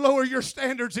you dare lower your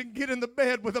standards and get in the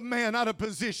bed with a man out of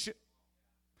position.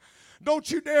 Don't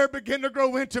you dare begin to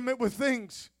grow intimate with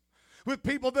things, with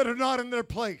people that are not in their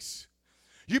place.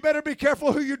 You better be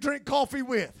careful who you drink coffee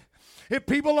with. If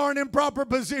people aren't in proper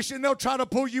position, they'll try to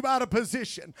pull you out of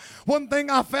position. One thing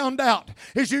I found out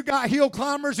is you got heel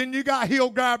climbers and you got heel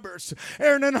grabbers.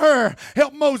 Aaron and Hur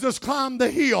helped Moses climb the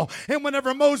hill. And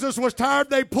whenever Moses was tired,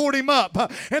 they pulled him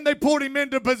up and they pulled him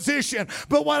into position.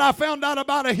 But what I found out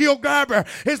about a heel grabber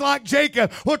is like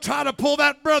Jacob will try to pull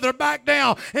that brother back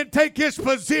down and take his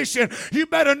position. You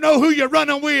better know who you're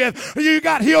running with. You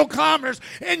got heel climbers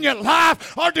in your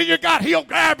life, or do you got heel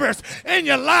grabbers in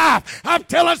your life? I'm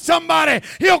telling somebody,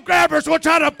 heel grabbers will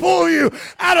try to pull you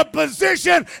out of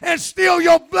position and steal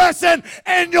your blessing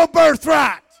and your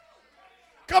birthright.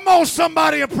 Come on,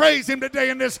 somebody, and praise Him today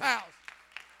in this house.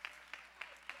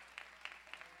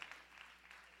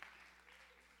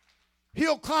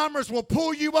 Heel climbers will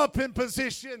pull you up in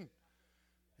position.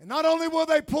 And not only will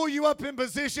they pull you up in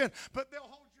position, but they'll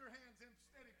hold your hands in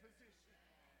steady position.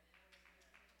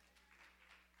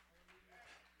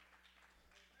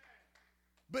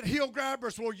 But heel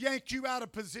grabbers will yank you out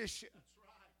of position.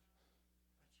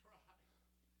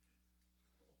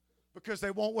 Because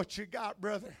they want what you got,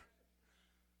 brother.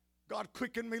 God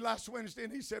quickened me last Wednesday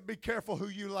and He said, be careful who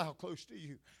you allow close to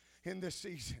you in this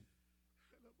season.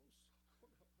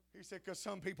 He said, because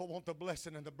some people want the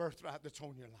blessing and the birthright that's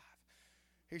on your life.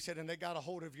 He said, and they got a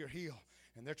hold of your heel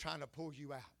and they're trying to pull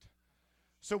you out.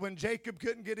 So when Jacob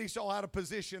couldn't get Esau out of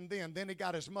position then he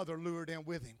got his mother lured in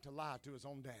with him to lie to his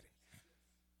own daddy.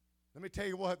 Let me tell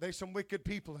you what, there's some wicked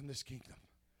people in this kingdom.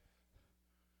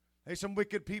 There's some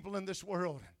wicked people in this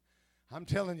world. I'm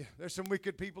telling you, there's some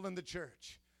wicked people in the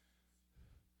church.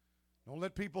 Don't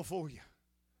let people fool you.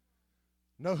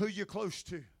 Know who you're close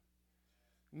to.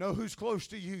 Know who's close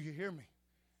to you. You hear me?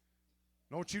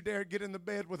 Don't you dare get in the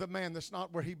bed with a man that's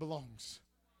not where he belongs.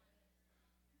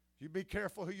 You be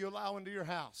careful who you allow into your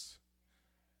house.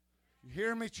 You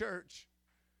hear me, church?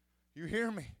 You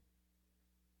hear me?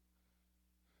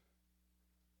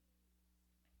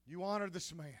 You honor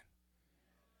this man.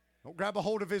 Don't grab a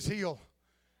hold of his heel.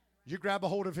 You grab a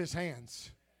hold of his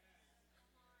hands.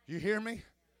 You hear me?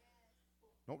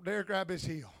 Don't dare grab his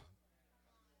heel.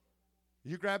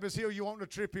 You grab his heel, you want to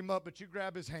trip him up, but you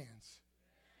grab his hands.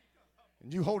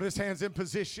 And you hold his hands in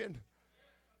position.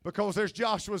 Because there's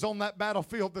Joshua's on that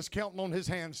battlefield that's counting on his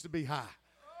hands to be high.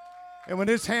 And when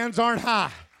his hands aren't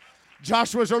high,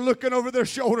 Joshua's are looking over their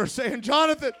shoulder saying,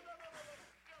 Jonathan,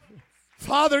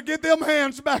 Father, get them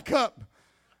hands back up.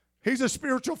 He's a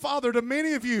spiritual father to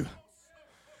many of you.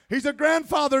 He's a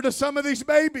grandfather to some of these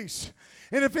babies.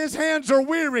 And if his hands are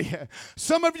weary,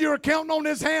 some of you are counting on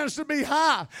his hands to be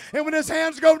high. And when his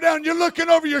hands go down, you're looking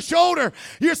over your shoulder.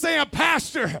 You're saying,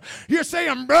 pastor. You're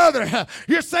saying, brother.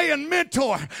 You're saying,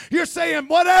 mentor. You're saying,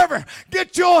 whatever.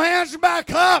 Get your hands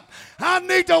back up. I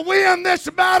need to win this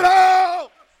battle.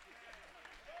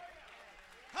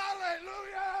 Hallelujah.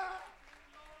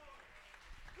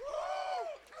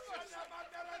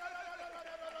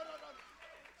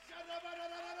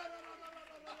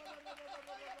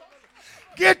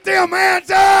 Get them hands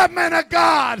up, man of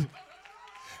God.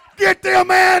 Get them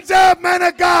hands up, man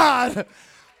of God.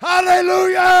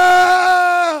 Hallelujah.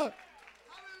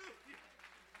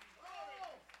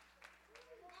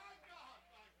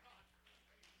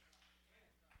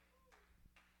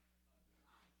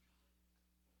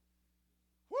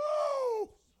 Woo.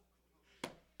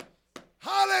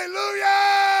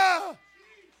 Hallelujah.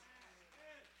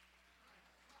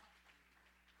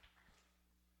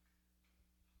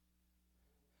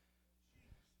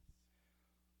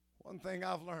 One thing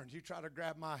I've learned, you try to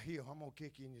grab my heel, I'm going to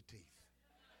kick you in your teeth.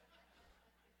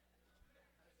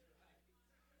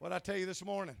 What'd I tell you this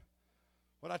morning?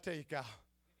 What'd I tell you, Kyle?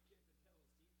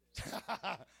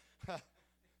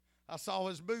 I saw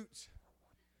his boots.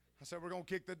 I said, we're going to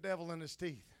kick the devil in his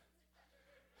teeth.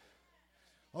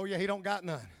 Oh, yeah, he don't got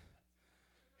none.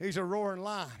 He's a roaring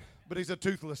lion, but he's a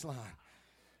toothless lion.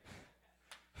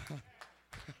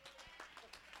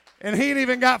 And he ain't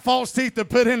even got false teeth to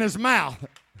put in his mouth.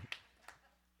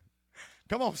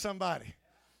 Come on, somebody.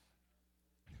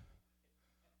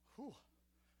 Whew.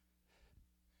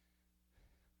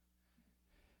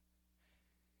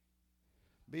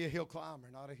 Be a hill climber,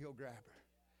 not a hill grabber.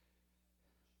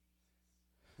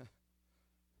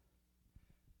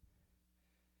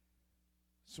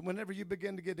 So whenever you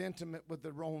begin to get intimate with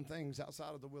the wrong things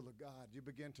outside of the will of God, you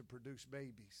begin to produce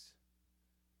babies.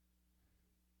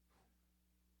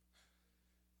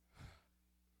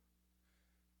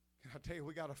 I tell you,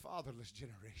 we got a fatherless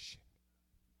generation.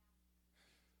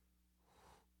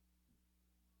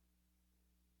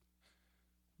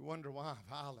 We wonder why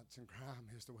violence and crime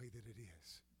is the way that it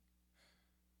is.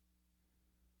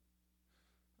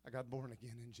 I got born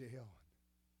again in jail.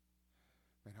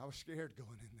 Man, I was scared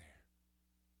going in there.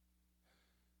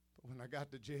 But when I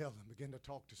got to jail and began to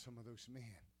talk to some of those men,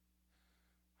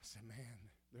 I said, man,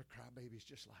 they're crybabies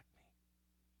just like me.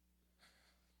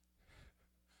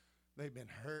 They've been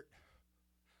hurt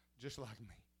just like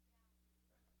me.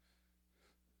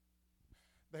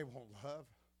 They want love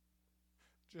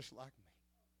just like me.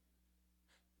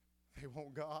 They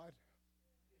want God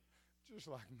just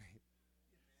like me.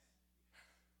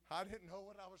 I didn't know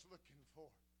what I was looking for,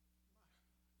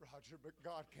 Roger, but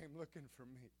God came looking for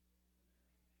me.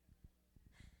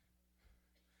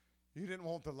 You didn't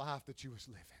want the life that you was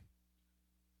living.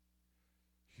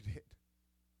 You did.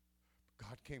 But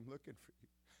God came looking for you.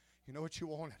 You know what you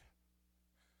wanted?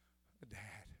 A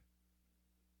dad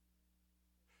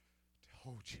to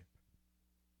hold you.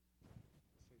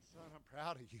 Say, son, I'm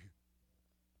proud of you.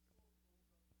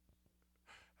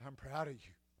 I'm proud of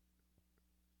you.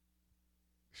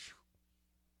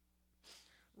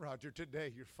 Roger,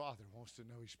 today your Father wants to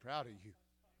know He's proud of you.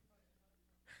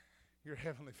 Your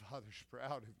Heavenly Father's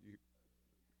proud of you.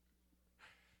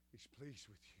 He's pleased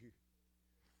with you.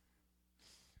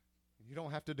 You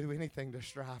don't have to do anything to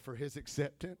strive for His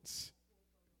acceptance.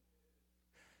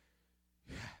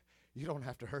 You don't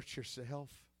have to hurt yourself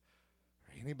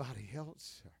or anybody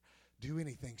else or do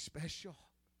anything special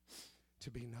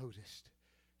to be noticed.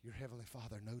 Your Heavenly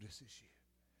Father notices you.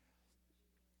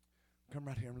 Come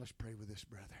right here and let's pray with this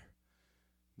brother.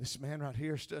 This man right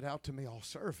here stood out to me all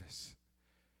service.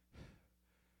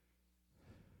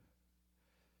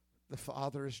 The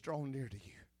Father is drawn near to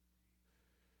you.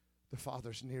 The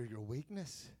Father's near your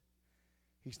weakness.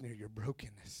 He's near your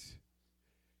brokenness.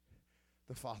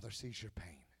 The Father sees your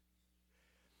pain.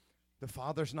 The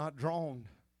Father's not drawn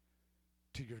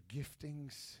to your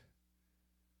giftings,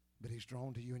 but He's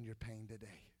drawn to you in your pain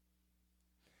today.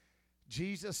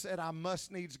 Jesus said, I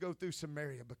must needs go through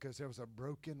Samaria because there was a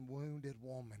broken, wounded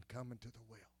woman coming to the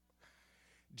well.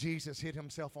 Jesus hid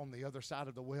Himself on the other side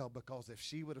of the well because if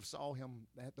she would have saw Him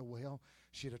at the well,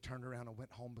 she'd have turned around and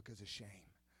went home because of shame.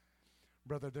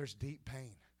 Brother, there's deep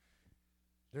pain.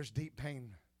 There's deep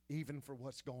pain even for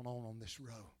what's going on this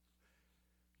row.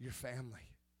 Your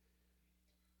family.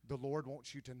 The Lord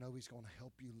wants you to know He's going to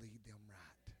help you lead them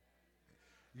right.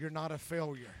 You're not a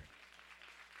failure.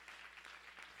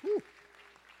 Whew.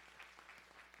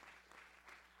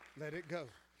 Let it go.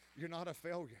 You're not a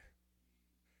failure.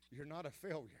 You're not a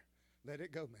failure. Let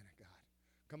it go, man of God.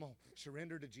 Come on.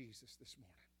 Surrender to Jesus this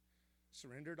morning.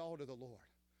 Surrender it all to the Lord.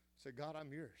 Say, God,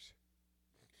 I'm yours.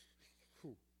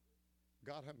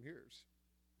 God, I'm yours.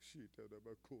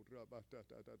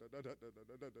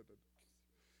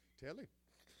 Tell him.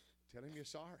 Tell him you're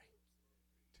sorry.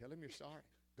 Tell him you're sorry.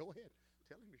 Go ahead.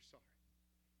 Tell him you're sorry.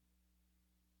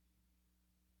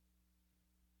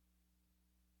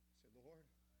 Say, Lord,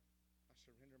 I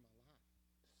surrender my life.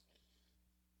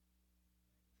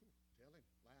 Tell him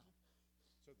loud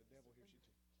so the devil hears you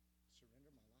too. Surrender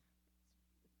my life. I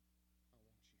want you.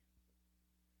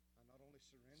 I not only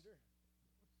surrender,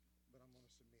 but I'm going to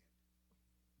submit.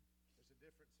 There's a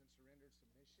difference in surrender and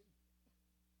submission.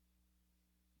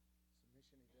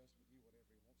 Submission, he does with you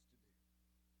whatever he wants to do.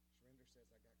 Surrender says,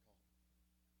 I got called.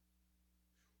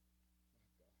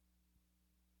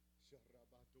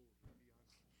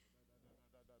 My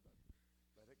God.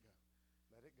 Let it go.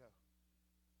 Let it go. Love you, Roger.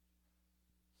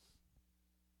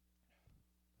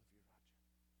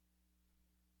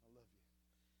 I love you.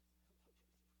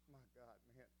 My God,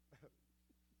 man.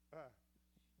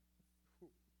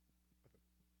 Shoo.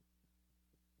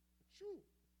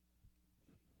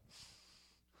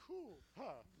 Shoo.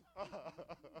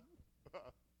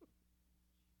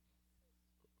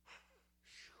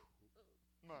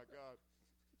 My God.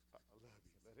 I love you.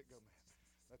 Let it go, man.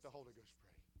 Let the Holy Ghost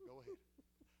pray. Go ahead.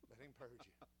 Let him purge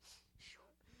you.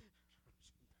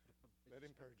 Let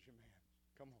him purge you, man.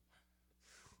 Come on.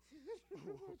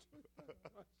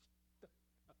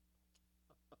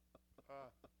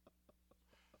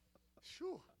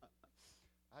 Shoo.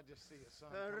 I just see a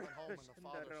son coming home and the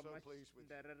father so pleased with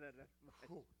you.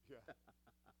 Yeah.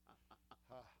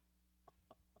 I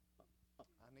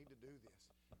need to do this.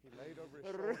 He laid over his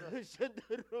shoulder and he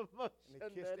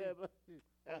kissed him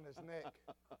on his neck.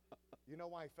 You know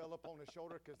why he fell upon his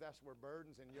shoulder? Because that's where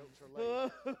burdens and yokes are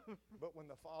laid. But when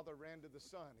the father ran to the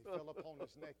son, he fell upon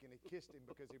his neck and he kissed him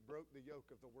because he broke the yoke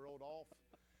of the world off.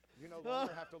 You no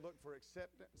longer have to look for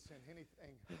acceptance in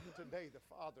anything. Today, the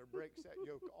Father breaks that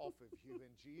yoke off of you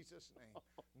in Jesus' name.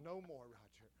 No more,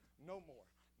 Roger. No more.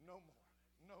 No more.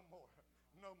 No more.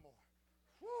 No more.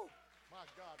 Whew. My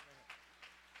God, man.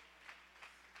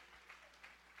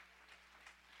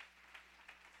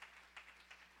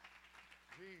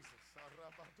 Jesus.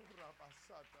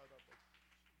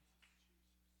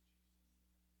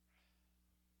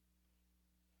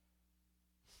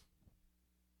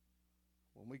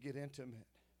 When we get intimate,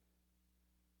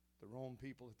 the wrong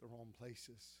people at the wrong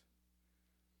places,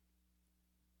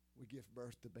 we give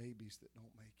birth to babies that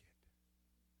don't make it.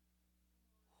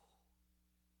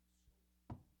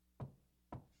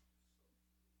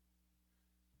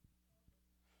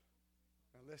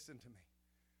 Now listen to me.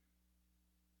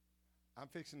 I'm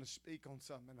fixing to speak on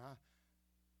something.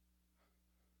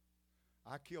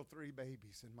 I killed 3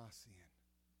 babies in my sin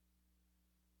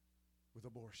with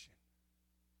abortion.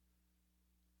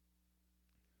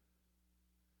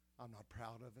 I'm not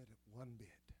proud of it one bit.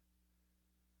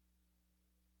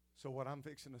 So what I'm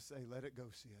fixing to say, let it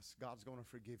go, sis. God's going to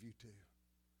forgive you too.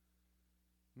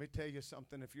 Let me tell you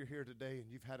something. If you're here today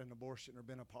and you've had an abortion or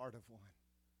been a part of one,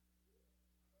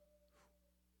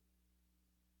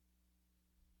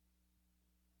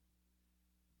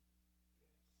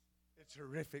 it's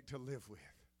horrific to live with.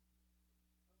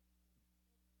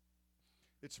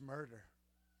 It's murder.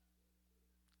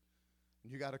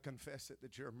 And you got to confess it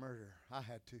that you're a murderer. I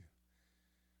had to.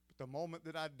 But the moment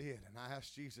that I did and I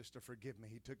asked Jesus to forgive me,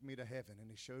 he took me to heaven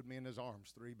and he showed me in his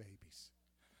arms 3 babies.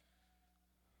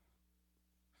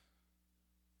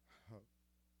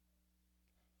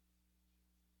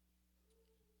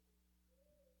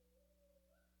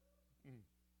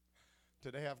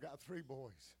 Today I've got 3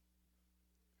 boys.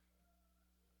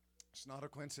 It's not a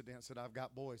coincidence that I've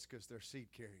got boys because they're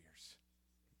seed carriers.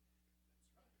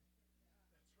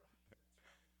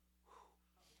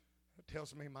 It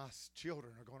tells me my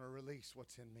children are going to release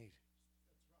what's in me.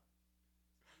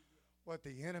 What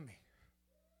the enemy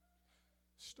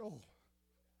stole,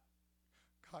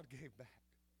 God gave back.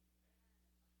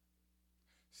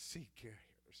 Seed carriers.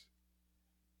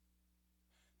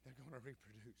 They're going to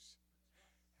reproduce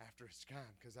after its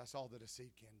kind, because that's all that a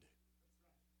seed can do.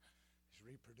 Is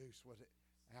reproduce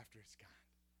after its kind.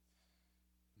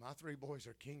 My 3 boys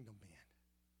are kingdom men.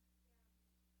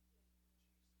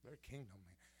 They're kingdom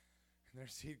men. And they're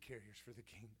seed carriers for the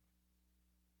kingdom.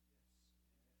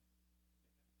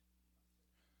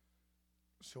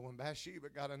 So when Bathsheba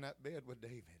got in that bed with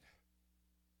David,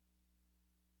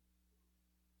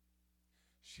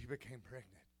 she became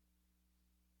pregnant.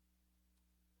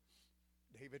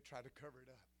 David tried to cover it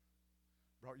up.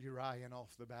 Brought Uriah in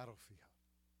off the battlefield.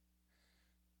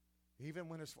 Even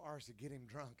went as far as to get him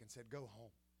drunk and said, go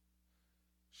home.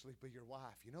 Sleep with your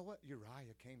wife. You know what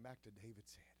Uriah came back to David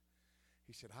said?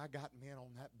 He said, I got men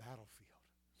on that battlefield.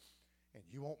 And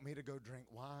you want me to go drink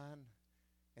wine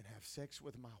and have sex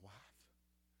with my wife?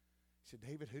 He said,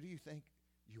 David, who do you think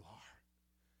you are?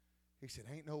 He said,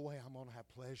 ain't no way I'm going to have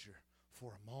pleasure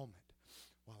for a moment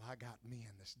while I got men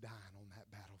that's dying on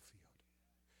that battlefield.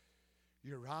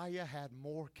 Uriah had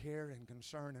more care and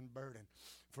concern and burden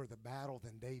for the battle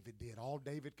than David did. All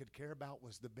David could care about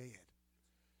was the bed.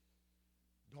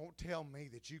 Don't tell me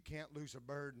that you can't lose a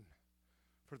burden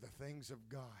for the things of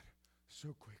God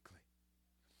so quickly.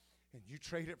 And you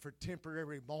trade it for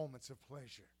temporary moments of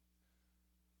pleasure.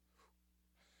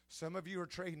 Some of you are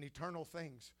trading eternal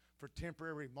things for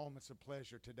temporary moments of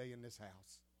pleasure today in this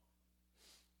house.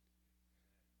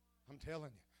 I'm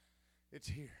telling you, it's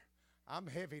here. I'm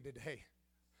heavy today.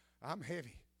 I'm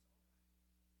heavy.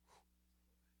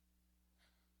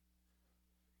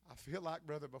 I feel like,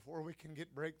 brother, before we can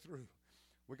get breakthrough,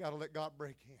 we got to let God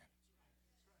break in.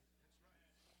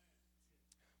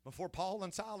 Before Paul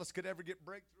and Silas could ever get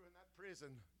breakthrough in that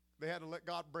prison, they had to let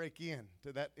God break in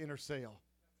to that inner cell.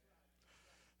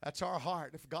 That's our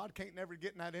heart. If God can't never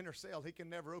get in that inner cell, He can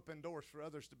never open doors for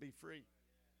others to be free.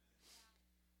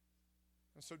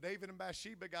 And so David and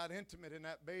Bathsheba got intimate in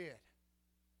that bed.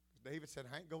 David said,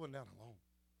 I ain't going down alone.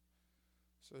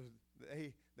 So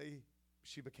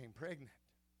she became pregnant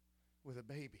with a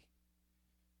baby.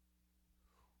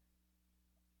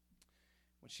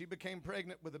 When she became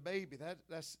pregnant with a baby,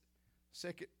 that's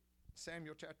 2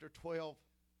 Samuel chapter 12,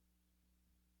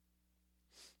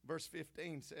 verse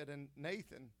 15 said, and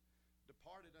Nathan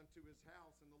departed unto his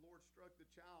house, and the Lord struck the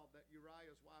child that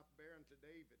Uriah's wife bare unto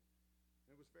David,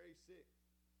 and was very sick.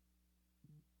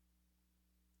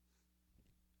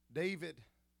 David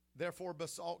therefore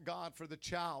besought God for the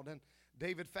child, and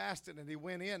David fasted, and he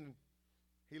went in,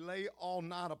 he lay all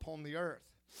night upon the earth.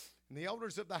 And the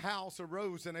elders of the house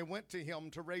arose, and they went to him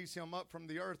to raise him up from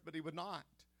the earth, but he would not.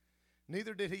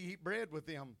 Neither did he eat bread with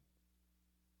them.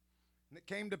 And it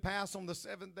came to pass on the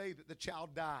seventh day that the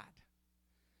child died.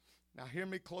 Now hear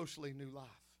me closely, New Life,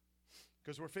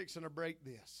 because we're fixing to break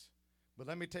this. But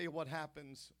let me tell you what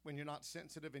happens when you're not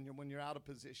sensitive and when you're out of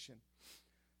position.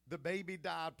 The baby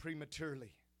died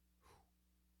prematurely.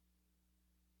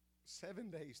 7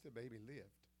 days the baby lived.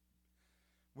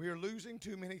 We are losing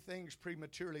too many things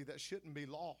prematurely that shouldn't be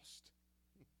lost.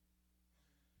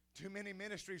 Too many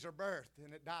ministries are birthed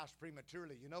and it dies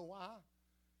prematurely. You know why?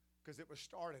 Because it was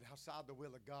started outside the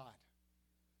will of God.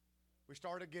 We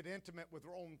started to get intimate with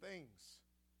wrong things.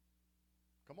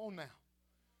 Come on now.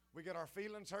 We get our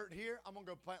feelings hurt here. I'm going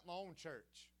to go plant my own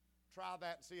church. Try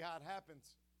that and see how it happens.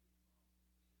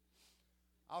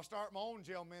 I'll start my own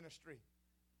jail ministry,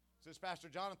 since Pastor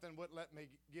Jonathan wouldn't let me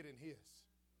get in his.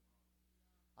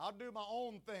 I'll do my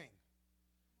own thing.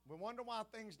 We wonder why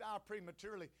things die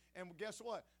prematurely. And guess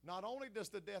what? Not only does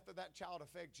the death of that child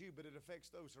affect you, but it affects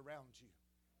those around you.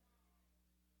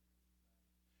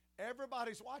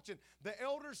 Everybody's watching. The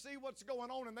elders see what's going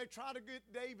on, and they try to get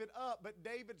David up, but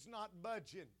David's not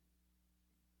budging.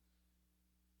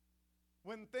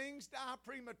 When things die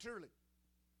prematurely,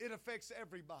 it affects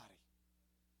everybody.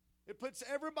 It puts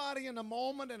everybody in a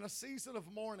moment and a season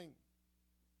of mourning.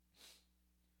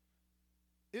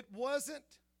 It wasn't,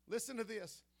 listen to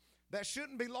this, that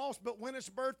shouldn't be lost, but when it's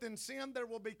birthed in sin, there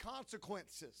will be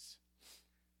consequences.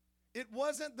 It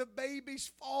wasn't the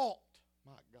baby's fault,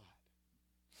 my God.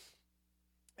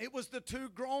 It was the two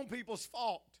grown people's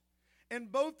fault.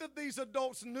 And both of these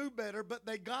adults knew better, but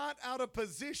they got out of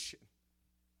position.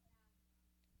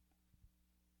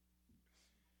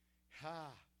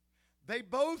 They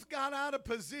both got out of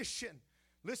position.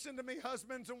 Listen to me,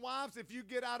 husbands and wives. If you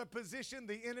get out of position,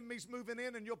 the enemy's moving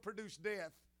in and you'll produce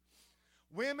death.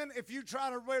 Women, if you try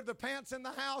to wear the pants in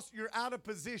the house, you're out of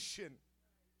position.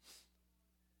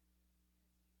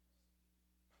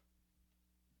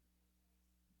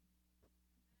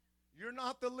 You're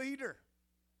not the leader.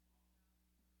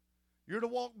 You're to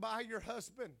walk by your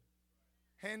husband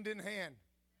hand in hand.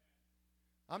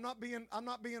 I'm not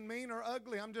being mean or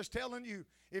ugly. I'm just telling you,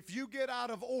 if you get out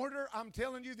of order, I'm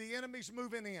telling you the enemy's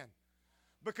moving in.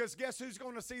 Because guess who's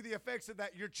going to see the effects of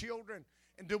that? Your children.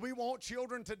 And do we want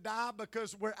children to die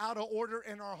because we're out of order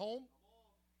in our home?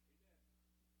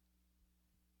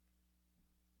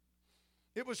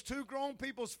 It was two grown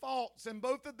people's faults, and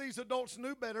both of these adults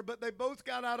knew better, but they both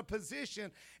got out of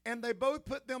position, and they both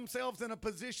put themselves in a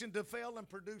position to fail and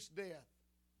produce death.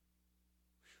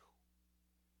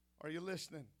 Are you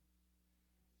listening?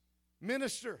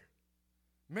 Minister,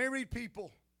 married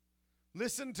people,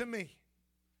 listen to me.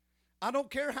 I don't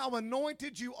care how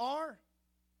anointed you are.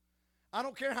 I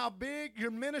don't care how big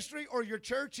your ministry or your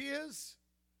church is.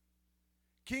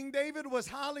 King David was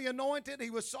highly anointed. He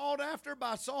was sought after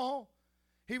by Saul.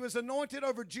 He was anointed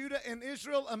over Judah and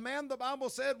Israel, a man the Bible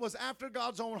said was after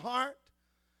God's own heart.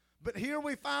 But here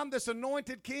we find this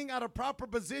anointed king at a proper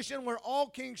position where all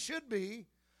kings should be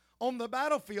on the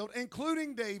battlefield,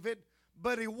 including David,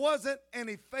 but he wasn't, and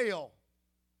he fell.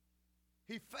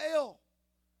 He fell.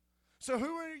 So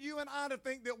who are you and I to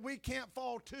think that we can't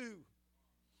fall too?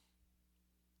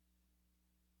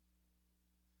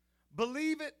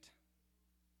 Believe it.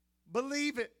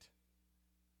 Believe it.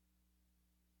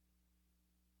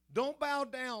 Don't bow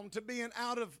down to being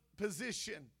out of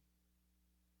position.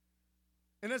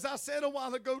 And as I said a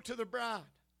while ago to the bride,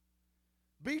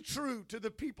 be true to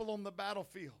the people on the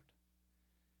battlefield.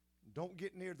 Don't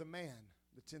get near the man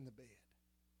that's in the bed.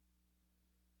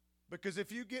 Because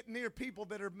if you get near people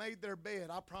that have made their bed,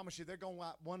 I promise you they're going to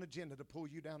have one agenda to pull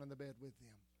you down in the bed with them.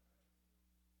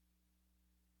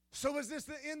 So is this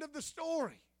the end of the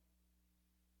story?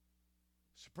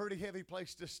 It's a pretty heavy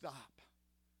place to stop.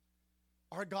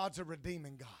 Our God's a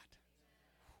redeeming God.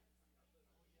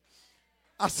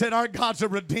 I said our God's a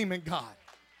redeeming God.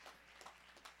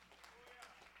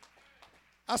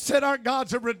 I said our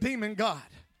God's a redeeming God.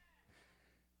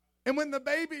 And when the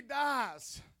baby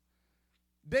dies,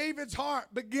 David's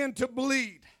heart began to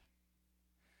bleed.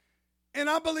 And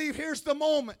I believe here's the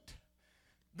moment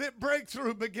that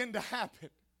breakthrough began to happen.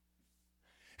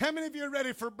 How many of you are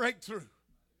ready for breakthrough?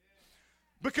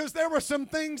 Because there were some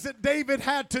things that David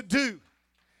had to do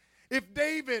if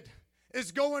David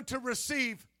is going to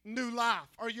receive new life.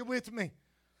 Are you with me?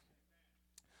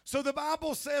 So the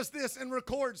Bible says this and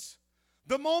records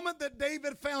the moment that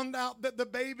David found out that the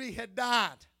baby had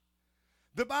died.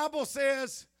 The Bible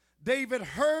says David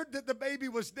heard that the baby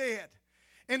was dead.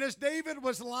 And as David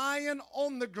was lying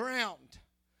on the ground,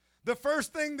 the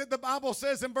first thing that the Bible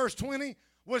says in verse 20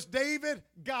 was David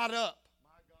got up.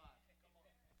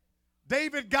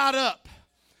 David got up.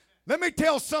 Let me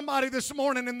tell somebody this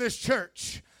morning in this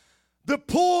church, the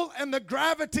pull and the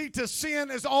gravity to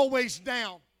sin is always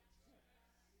down.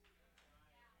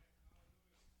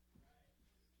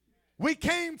 We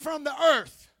came from the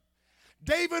earth.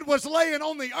 David was laying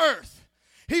on the earth.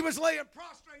 He was laying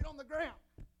prostrate on the ground.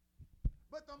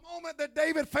 But the moment that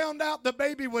David found out the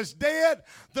baby was dead,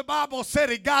 the Bible said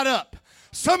he got up.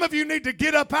 Some of you need to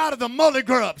get up out of the mully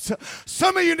grubs.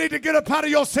 Some of you need to get up out of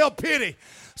your self-pity.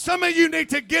 Some of you need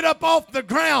to get up off the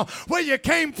ground where you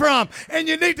came from, and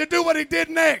you need to do what he did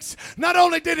next. Not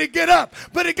only did he get up,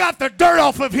 but he got the dirt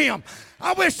off of him.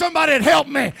 I wish somebody had helped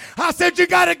me. I said you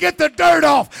got to get the dirt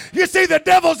off. You see, the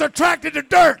devil's attracted to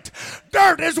dirt.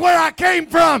 Dirt is where I came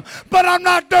from, but I'm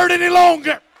not dirt any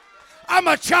longer. I'm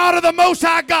a child of the Most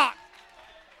High God.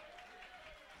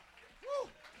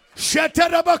 He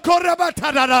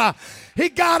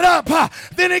got up,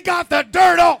 then he got the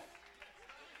dirt off.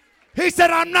 He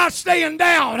said, I'm not staying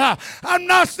down. I'm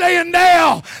not staying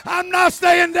down. I'm not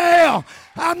staying down.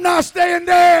 I'm not staying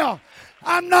down.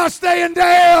 I'm not staying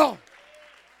down.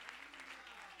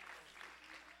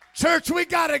 Church, we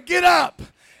got to get up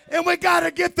and we got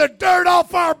to get the dirt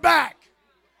off our back.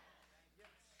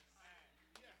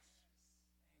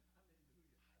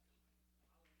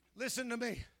 Listen to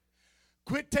me.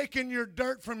 Quit taking your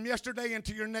dirt from yesterday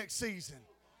into your next season.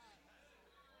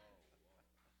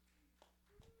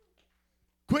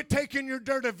 Quit taking your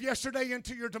dirt of yesterday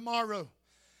into your tomorrow.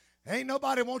 Ain't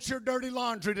nobody wants your dirty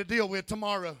laundry to deal with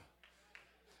tomorrow.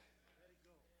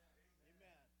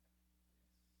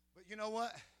 But you know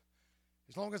what?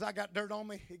 As long as I got dirt on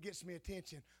me, it gets me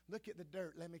attention. Look at the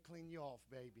dirt. Let me clean you off,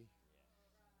 baby.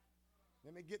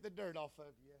 Let me get the dirt off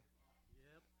of you.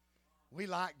 Yep. We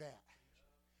like that.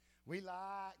 We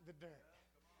like the dirt.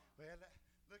 Well,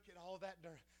 look at all that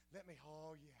dirt. Let me,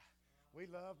 oh yeah. We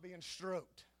love being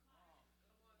stroked.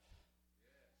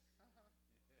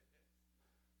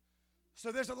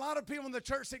 So there's a lot of people in the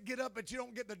church that get up, but you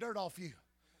don't get the dirt off you.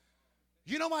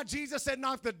 You know why Jesus said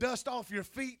knock the dust off your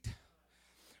feet?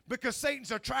 Because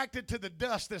Satan's attracted to the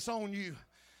dust that's on you.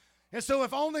 And so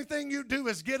if only thing you do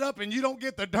is get up and you don't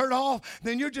get the dirt off,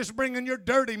 then you're just bringing your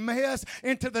dirty mess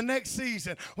into the next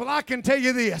season. Well, I can tell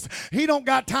you this. He don't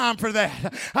got time for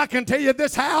that. I can tell you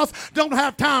this house don't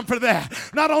have time for that.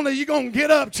 Not only you going to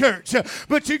get up, church,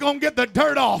 but you're going to get the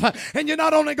dirt off. And you're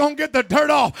not only going to get the dirt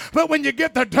off, but when you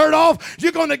get the dirt off,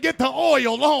 you're going to get the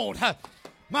oil on.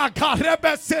 My God, he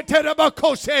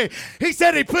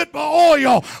said he put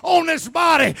oil on his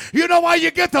body. You know why you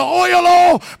get the oil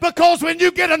on? Because when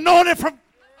you get anointed from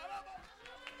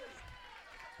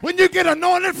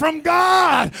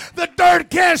God, the dirt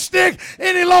can't stick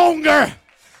any longer.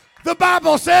 The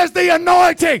Bible says the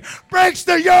anointing breaks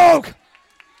the yoke.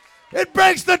 It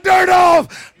breaks the dirt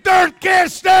off. Dirt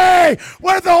can't stay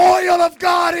where the oil of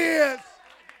God is.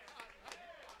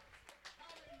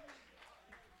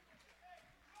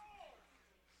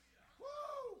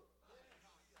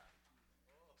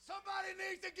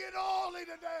 needs to get oily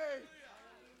today.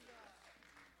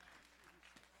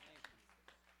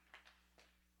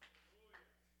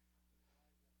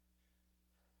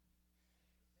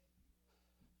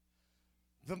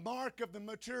 The mark of the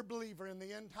mature believer in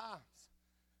the end times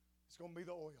is going to be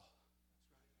the oil.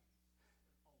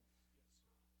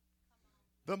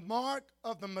 The mark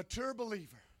of the mature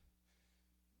believer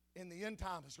in the end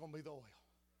time is going to be the oil.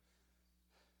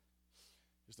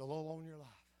 It's the oil on your life.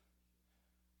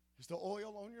 It's the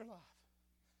oil on your life.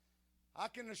 I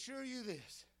can assure you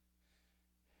this.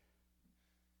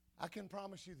 I can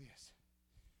promise you this.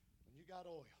 When you got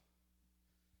oil,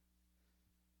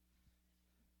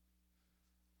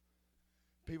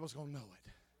 people's going to know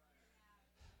it.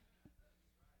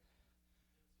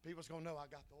 People's going to know I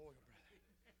got the oil, brother.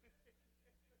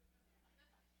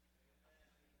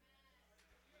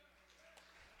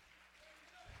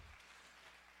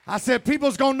 I said,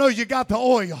 people's going to know you got the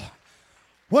oil.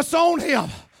 What's on him?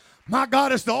 My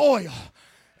God, it's the oil.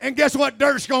 And guess what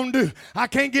dirt's going to do? I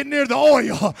can't get near the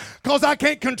oil because I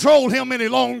can't control him any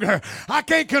longer. I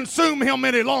can't consume him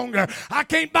any longer. I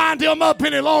can't bind him up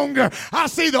any longer. I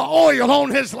see the oil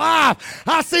on his life.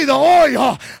 I see the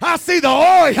oil. I see the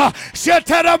oil.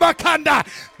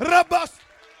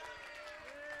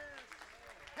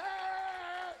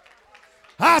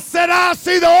 I said, I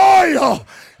see the oil.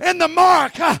 And the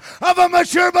mark of a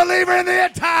mature believer in the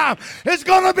end time is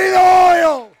going to be the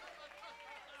oil.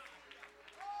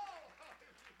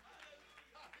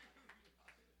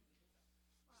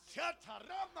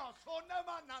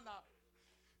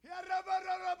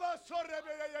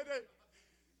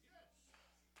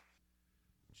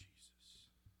 Jesus.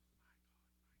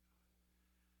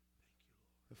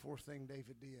 The fourth thing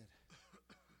David did,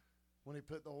 when he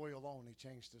put the oil on, he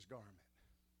changed his garment.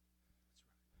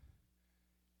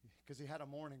 Because he had a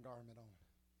mourning garment on.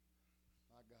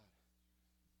 My God.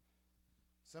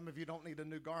 Some of you don't need a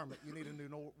new garment. You need a new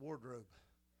wardrobe.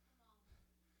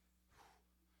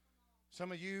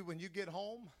 Some of you, when you get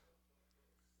home,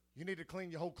 you need to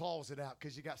clean your whole closet out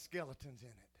because you got skeletons in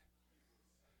it.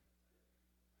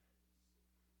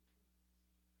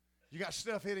 You got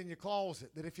stuff hid in your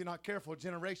closet that if you're not careful, a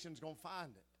generation's going to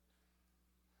find it.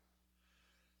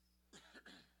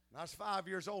 When I was 5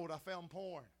 years old, I found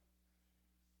porn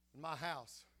in my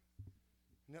house.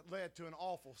 And it led to an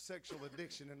awful sexual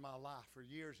addiction in my life for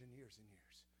years and years and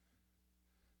years.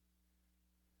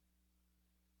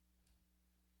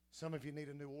 Some of you need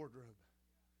a new wardrobe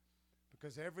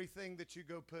because everything that you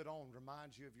go put on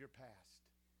reminds you of your past.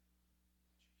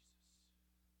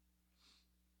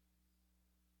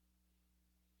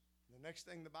 The next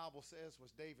thing the Bible says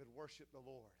was David worshiped the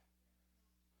Lord.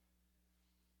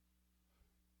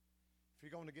 If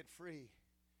you're going to get free,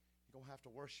 you're going to have to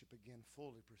worship again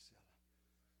fully, Priscilla,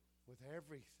 with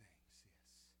everything, sis.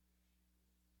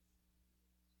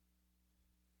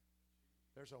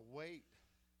 There's a weight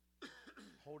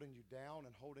holding you down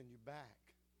and holding you back.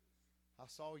 I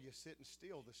saw you sitting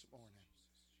still this morning,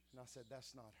 and I said,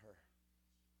 that's not her.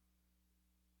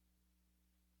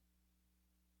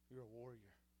 You're a warrior.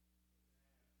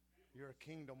 You're a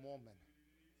kingdom woman.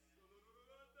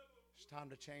 It's time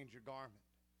to change your garment.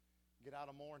 Get out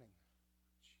of mourning.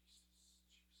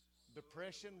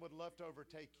 Depression would love to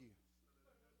overtake you.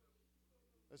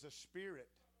 There's a spirit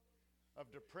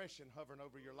of depression hovering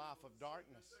over your life, of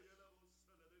darkness.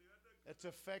 It's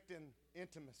affecting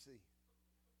intimacy.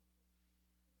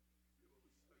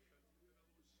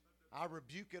 I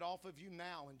rebuke it off of you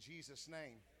now in Jesus'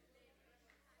 name.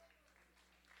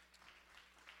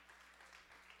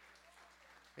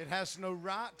 It has no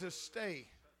right to stay.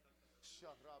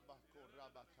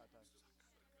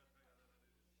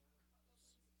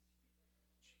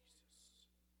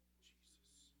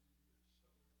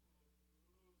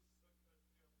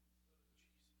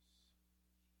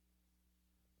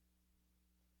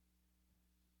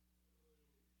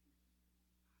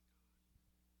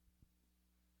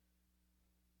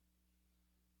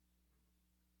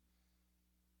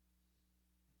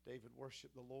 David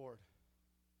worshiped the Lord.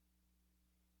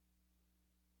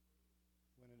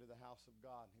 Went into the house of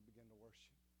God and he began to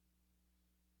worship.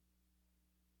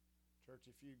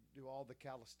 Church, if you do all the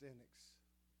calisthenics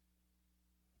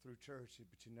through church,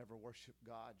 but you never worship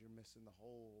God, you're missing the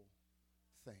whole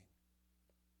thing.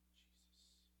 Jesus.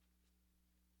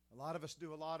 A lot of us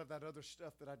do a lot of that other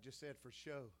stuff that I just said for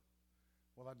show.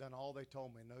 Well, I've done all they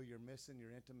told me. No, you're missing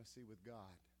your intimacy with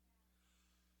God.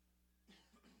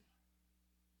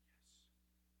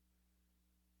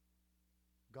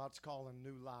 God's calling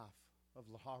new life of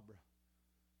La Habra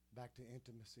back to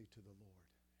intimacy to the Lord.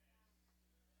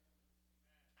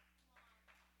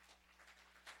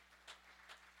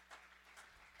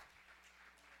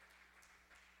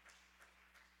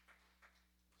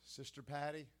 Sister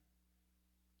Patty,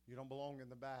 you don't belong in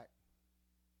the back.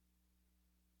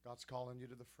 God's calling you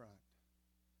to the front.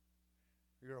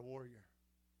 You're a warrior.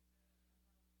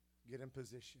 Get in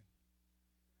position.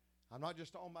 I'm not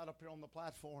just talking about up here on the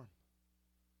platform.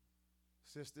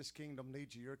 Sis, this kingdom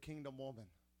needs you. You're a kingdom woman.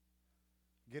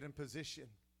 Get in position.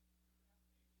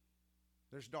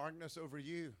 There's darkness over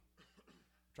you,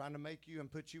 trying to make you and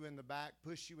put you in the back,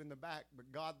 push you in the back. But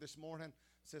God this morning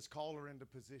says, call her into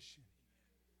position.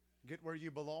 Get where you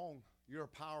belong. You're a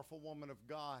powerful woman of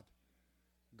God.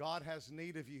 God has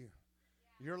need of you.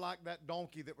 You're like that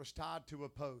donkey that was tied to a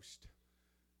post.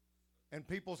 And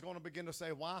people's going to begin to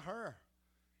say, why her?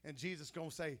 And Jesus is going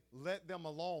to say, let them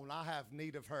alone. I have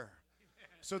need of her.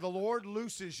 So the Lord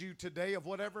looses you today of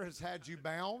whatever has had you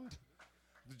bound.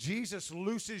 Jesus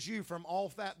looses you from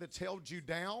all that that's held you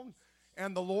down.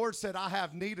 And the Lord said, I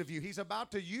have need of you. He's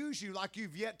about to use you like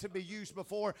you've yet to be used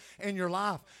before in your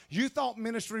life. You thought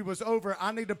ministry was over.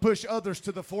 I need to push others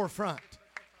to the forefront.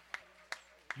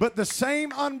 But the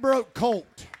same unbroke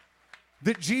colt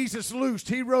that Jesus loosed,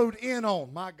 he rode in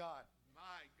on. My God.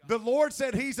 The Lord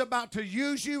said he's about to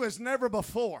use you as never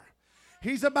before.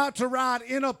 He's about to ride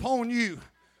in upon you.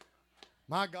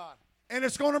 My God. And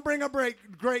it's going to bring a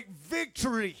great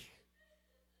victory.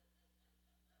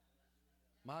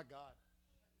 My God.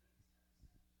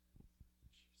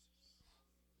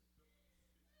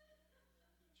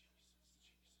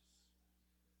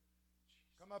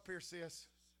 Come up here, sis.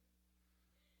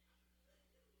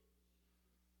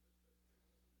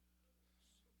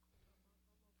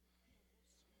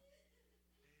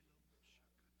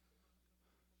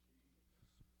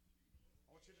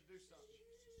 I want you to do something.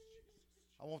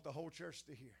 I want the whole church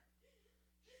to hear.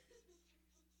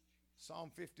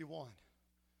 Psalm 51.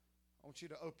 I want you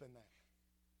to open that.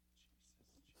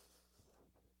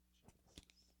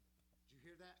 Did you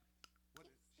hear that? Did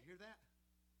you hear that?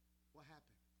 What happened?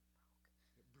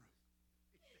 It broke.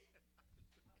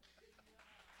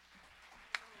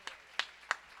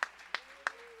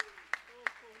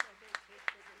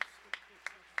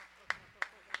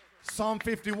 Psalm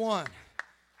 51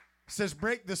 says,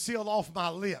 break the seal off my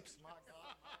lips. My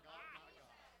God, my God,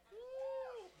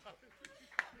 my God.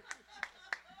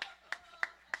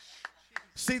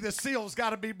 See, the seal's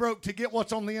got to be broke to get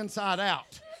what's on the inside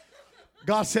out.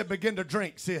 God said, begin to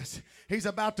drink, sis. He's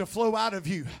about to flow out of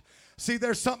you. See,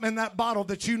 there's something in that bottle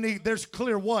that you need. There's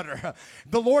clear water.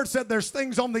 The Lord said there's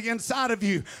things on the inside of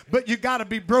you, but you got to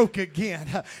be broke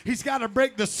again. He's got to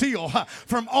break the seal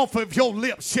from off of your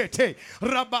lips.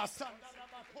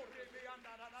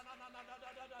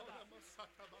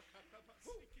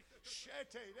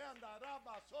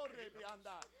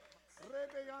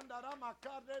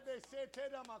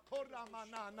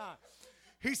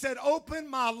 He said, open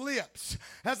my lips.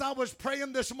 As I was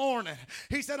praying this morning,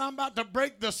 he said, I'm about to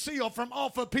break the seal from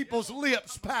off of people's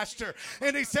lips, Pastor.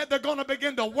 And he said, they're going to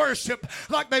begin to worship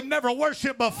like they've never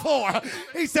worshiped before.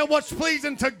 He said, what's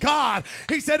pleasing to God,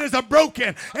 he said, is a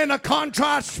broken and a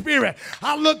contrite spirit.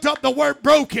 I looked up the word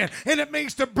broken, and it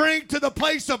means to bring to the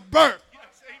place of birth.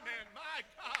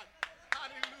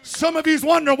 Some of you's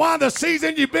wonder why the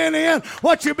season you've been in,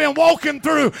 what you've been walking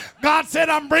through. God said,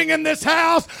 I'm bringing this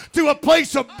house to a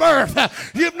place of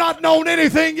birth. You've not known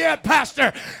anything yet,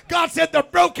 Pastor. God said the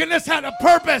brokenness had a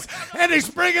purpose, and he's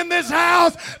bringing this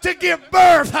house to give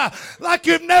birth like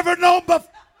you've never known before.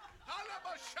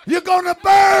 You're going to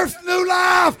birth new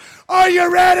life. Are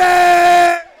you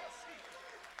ready?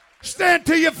 Stand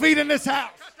to your feet in this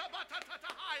house.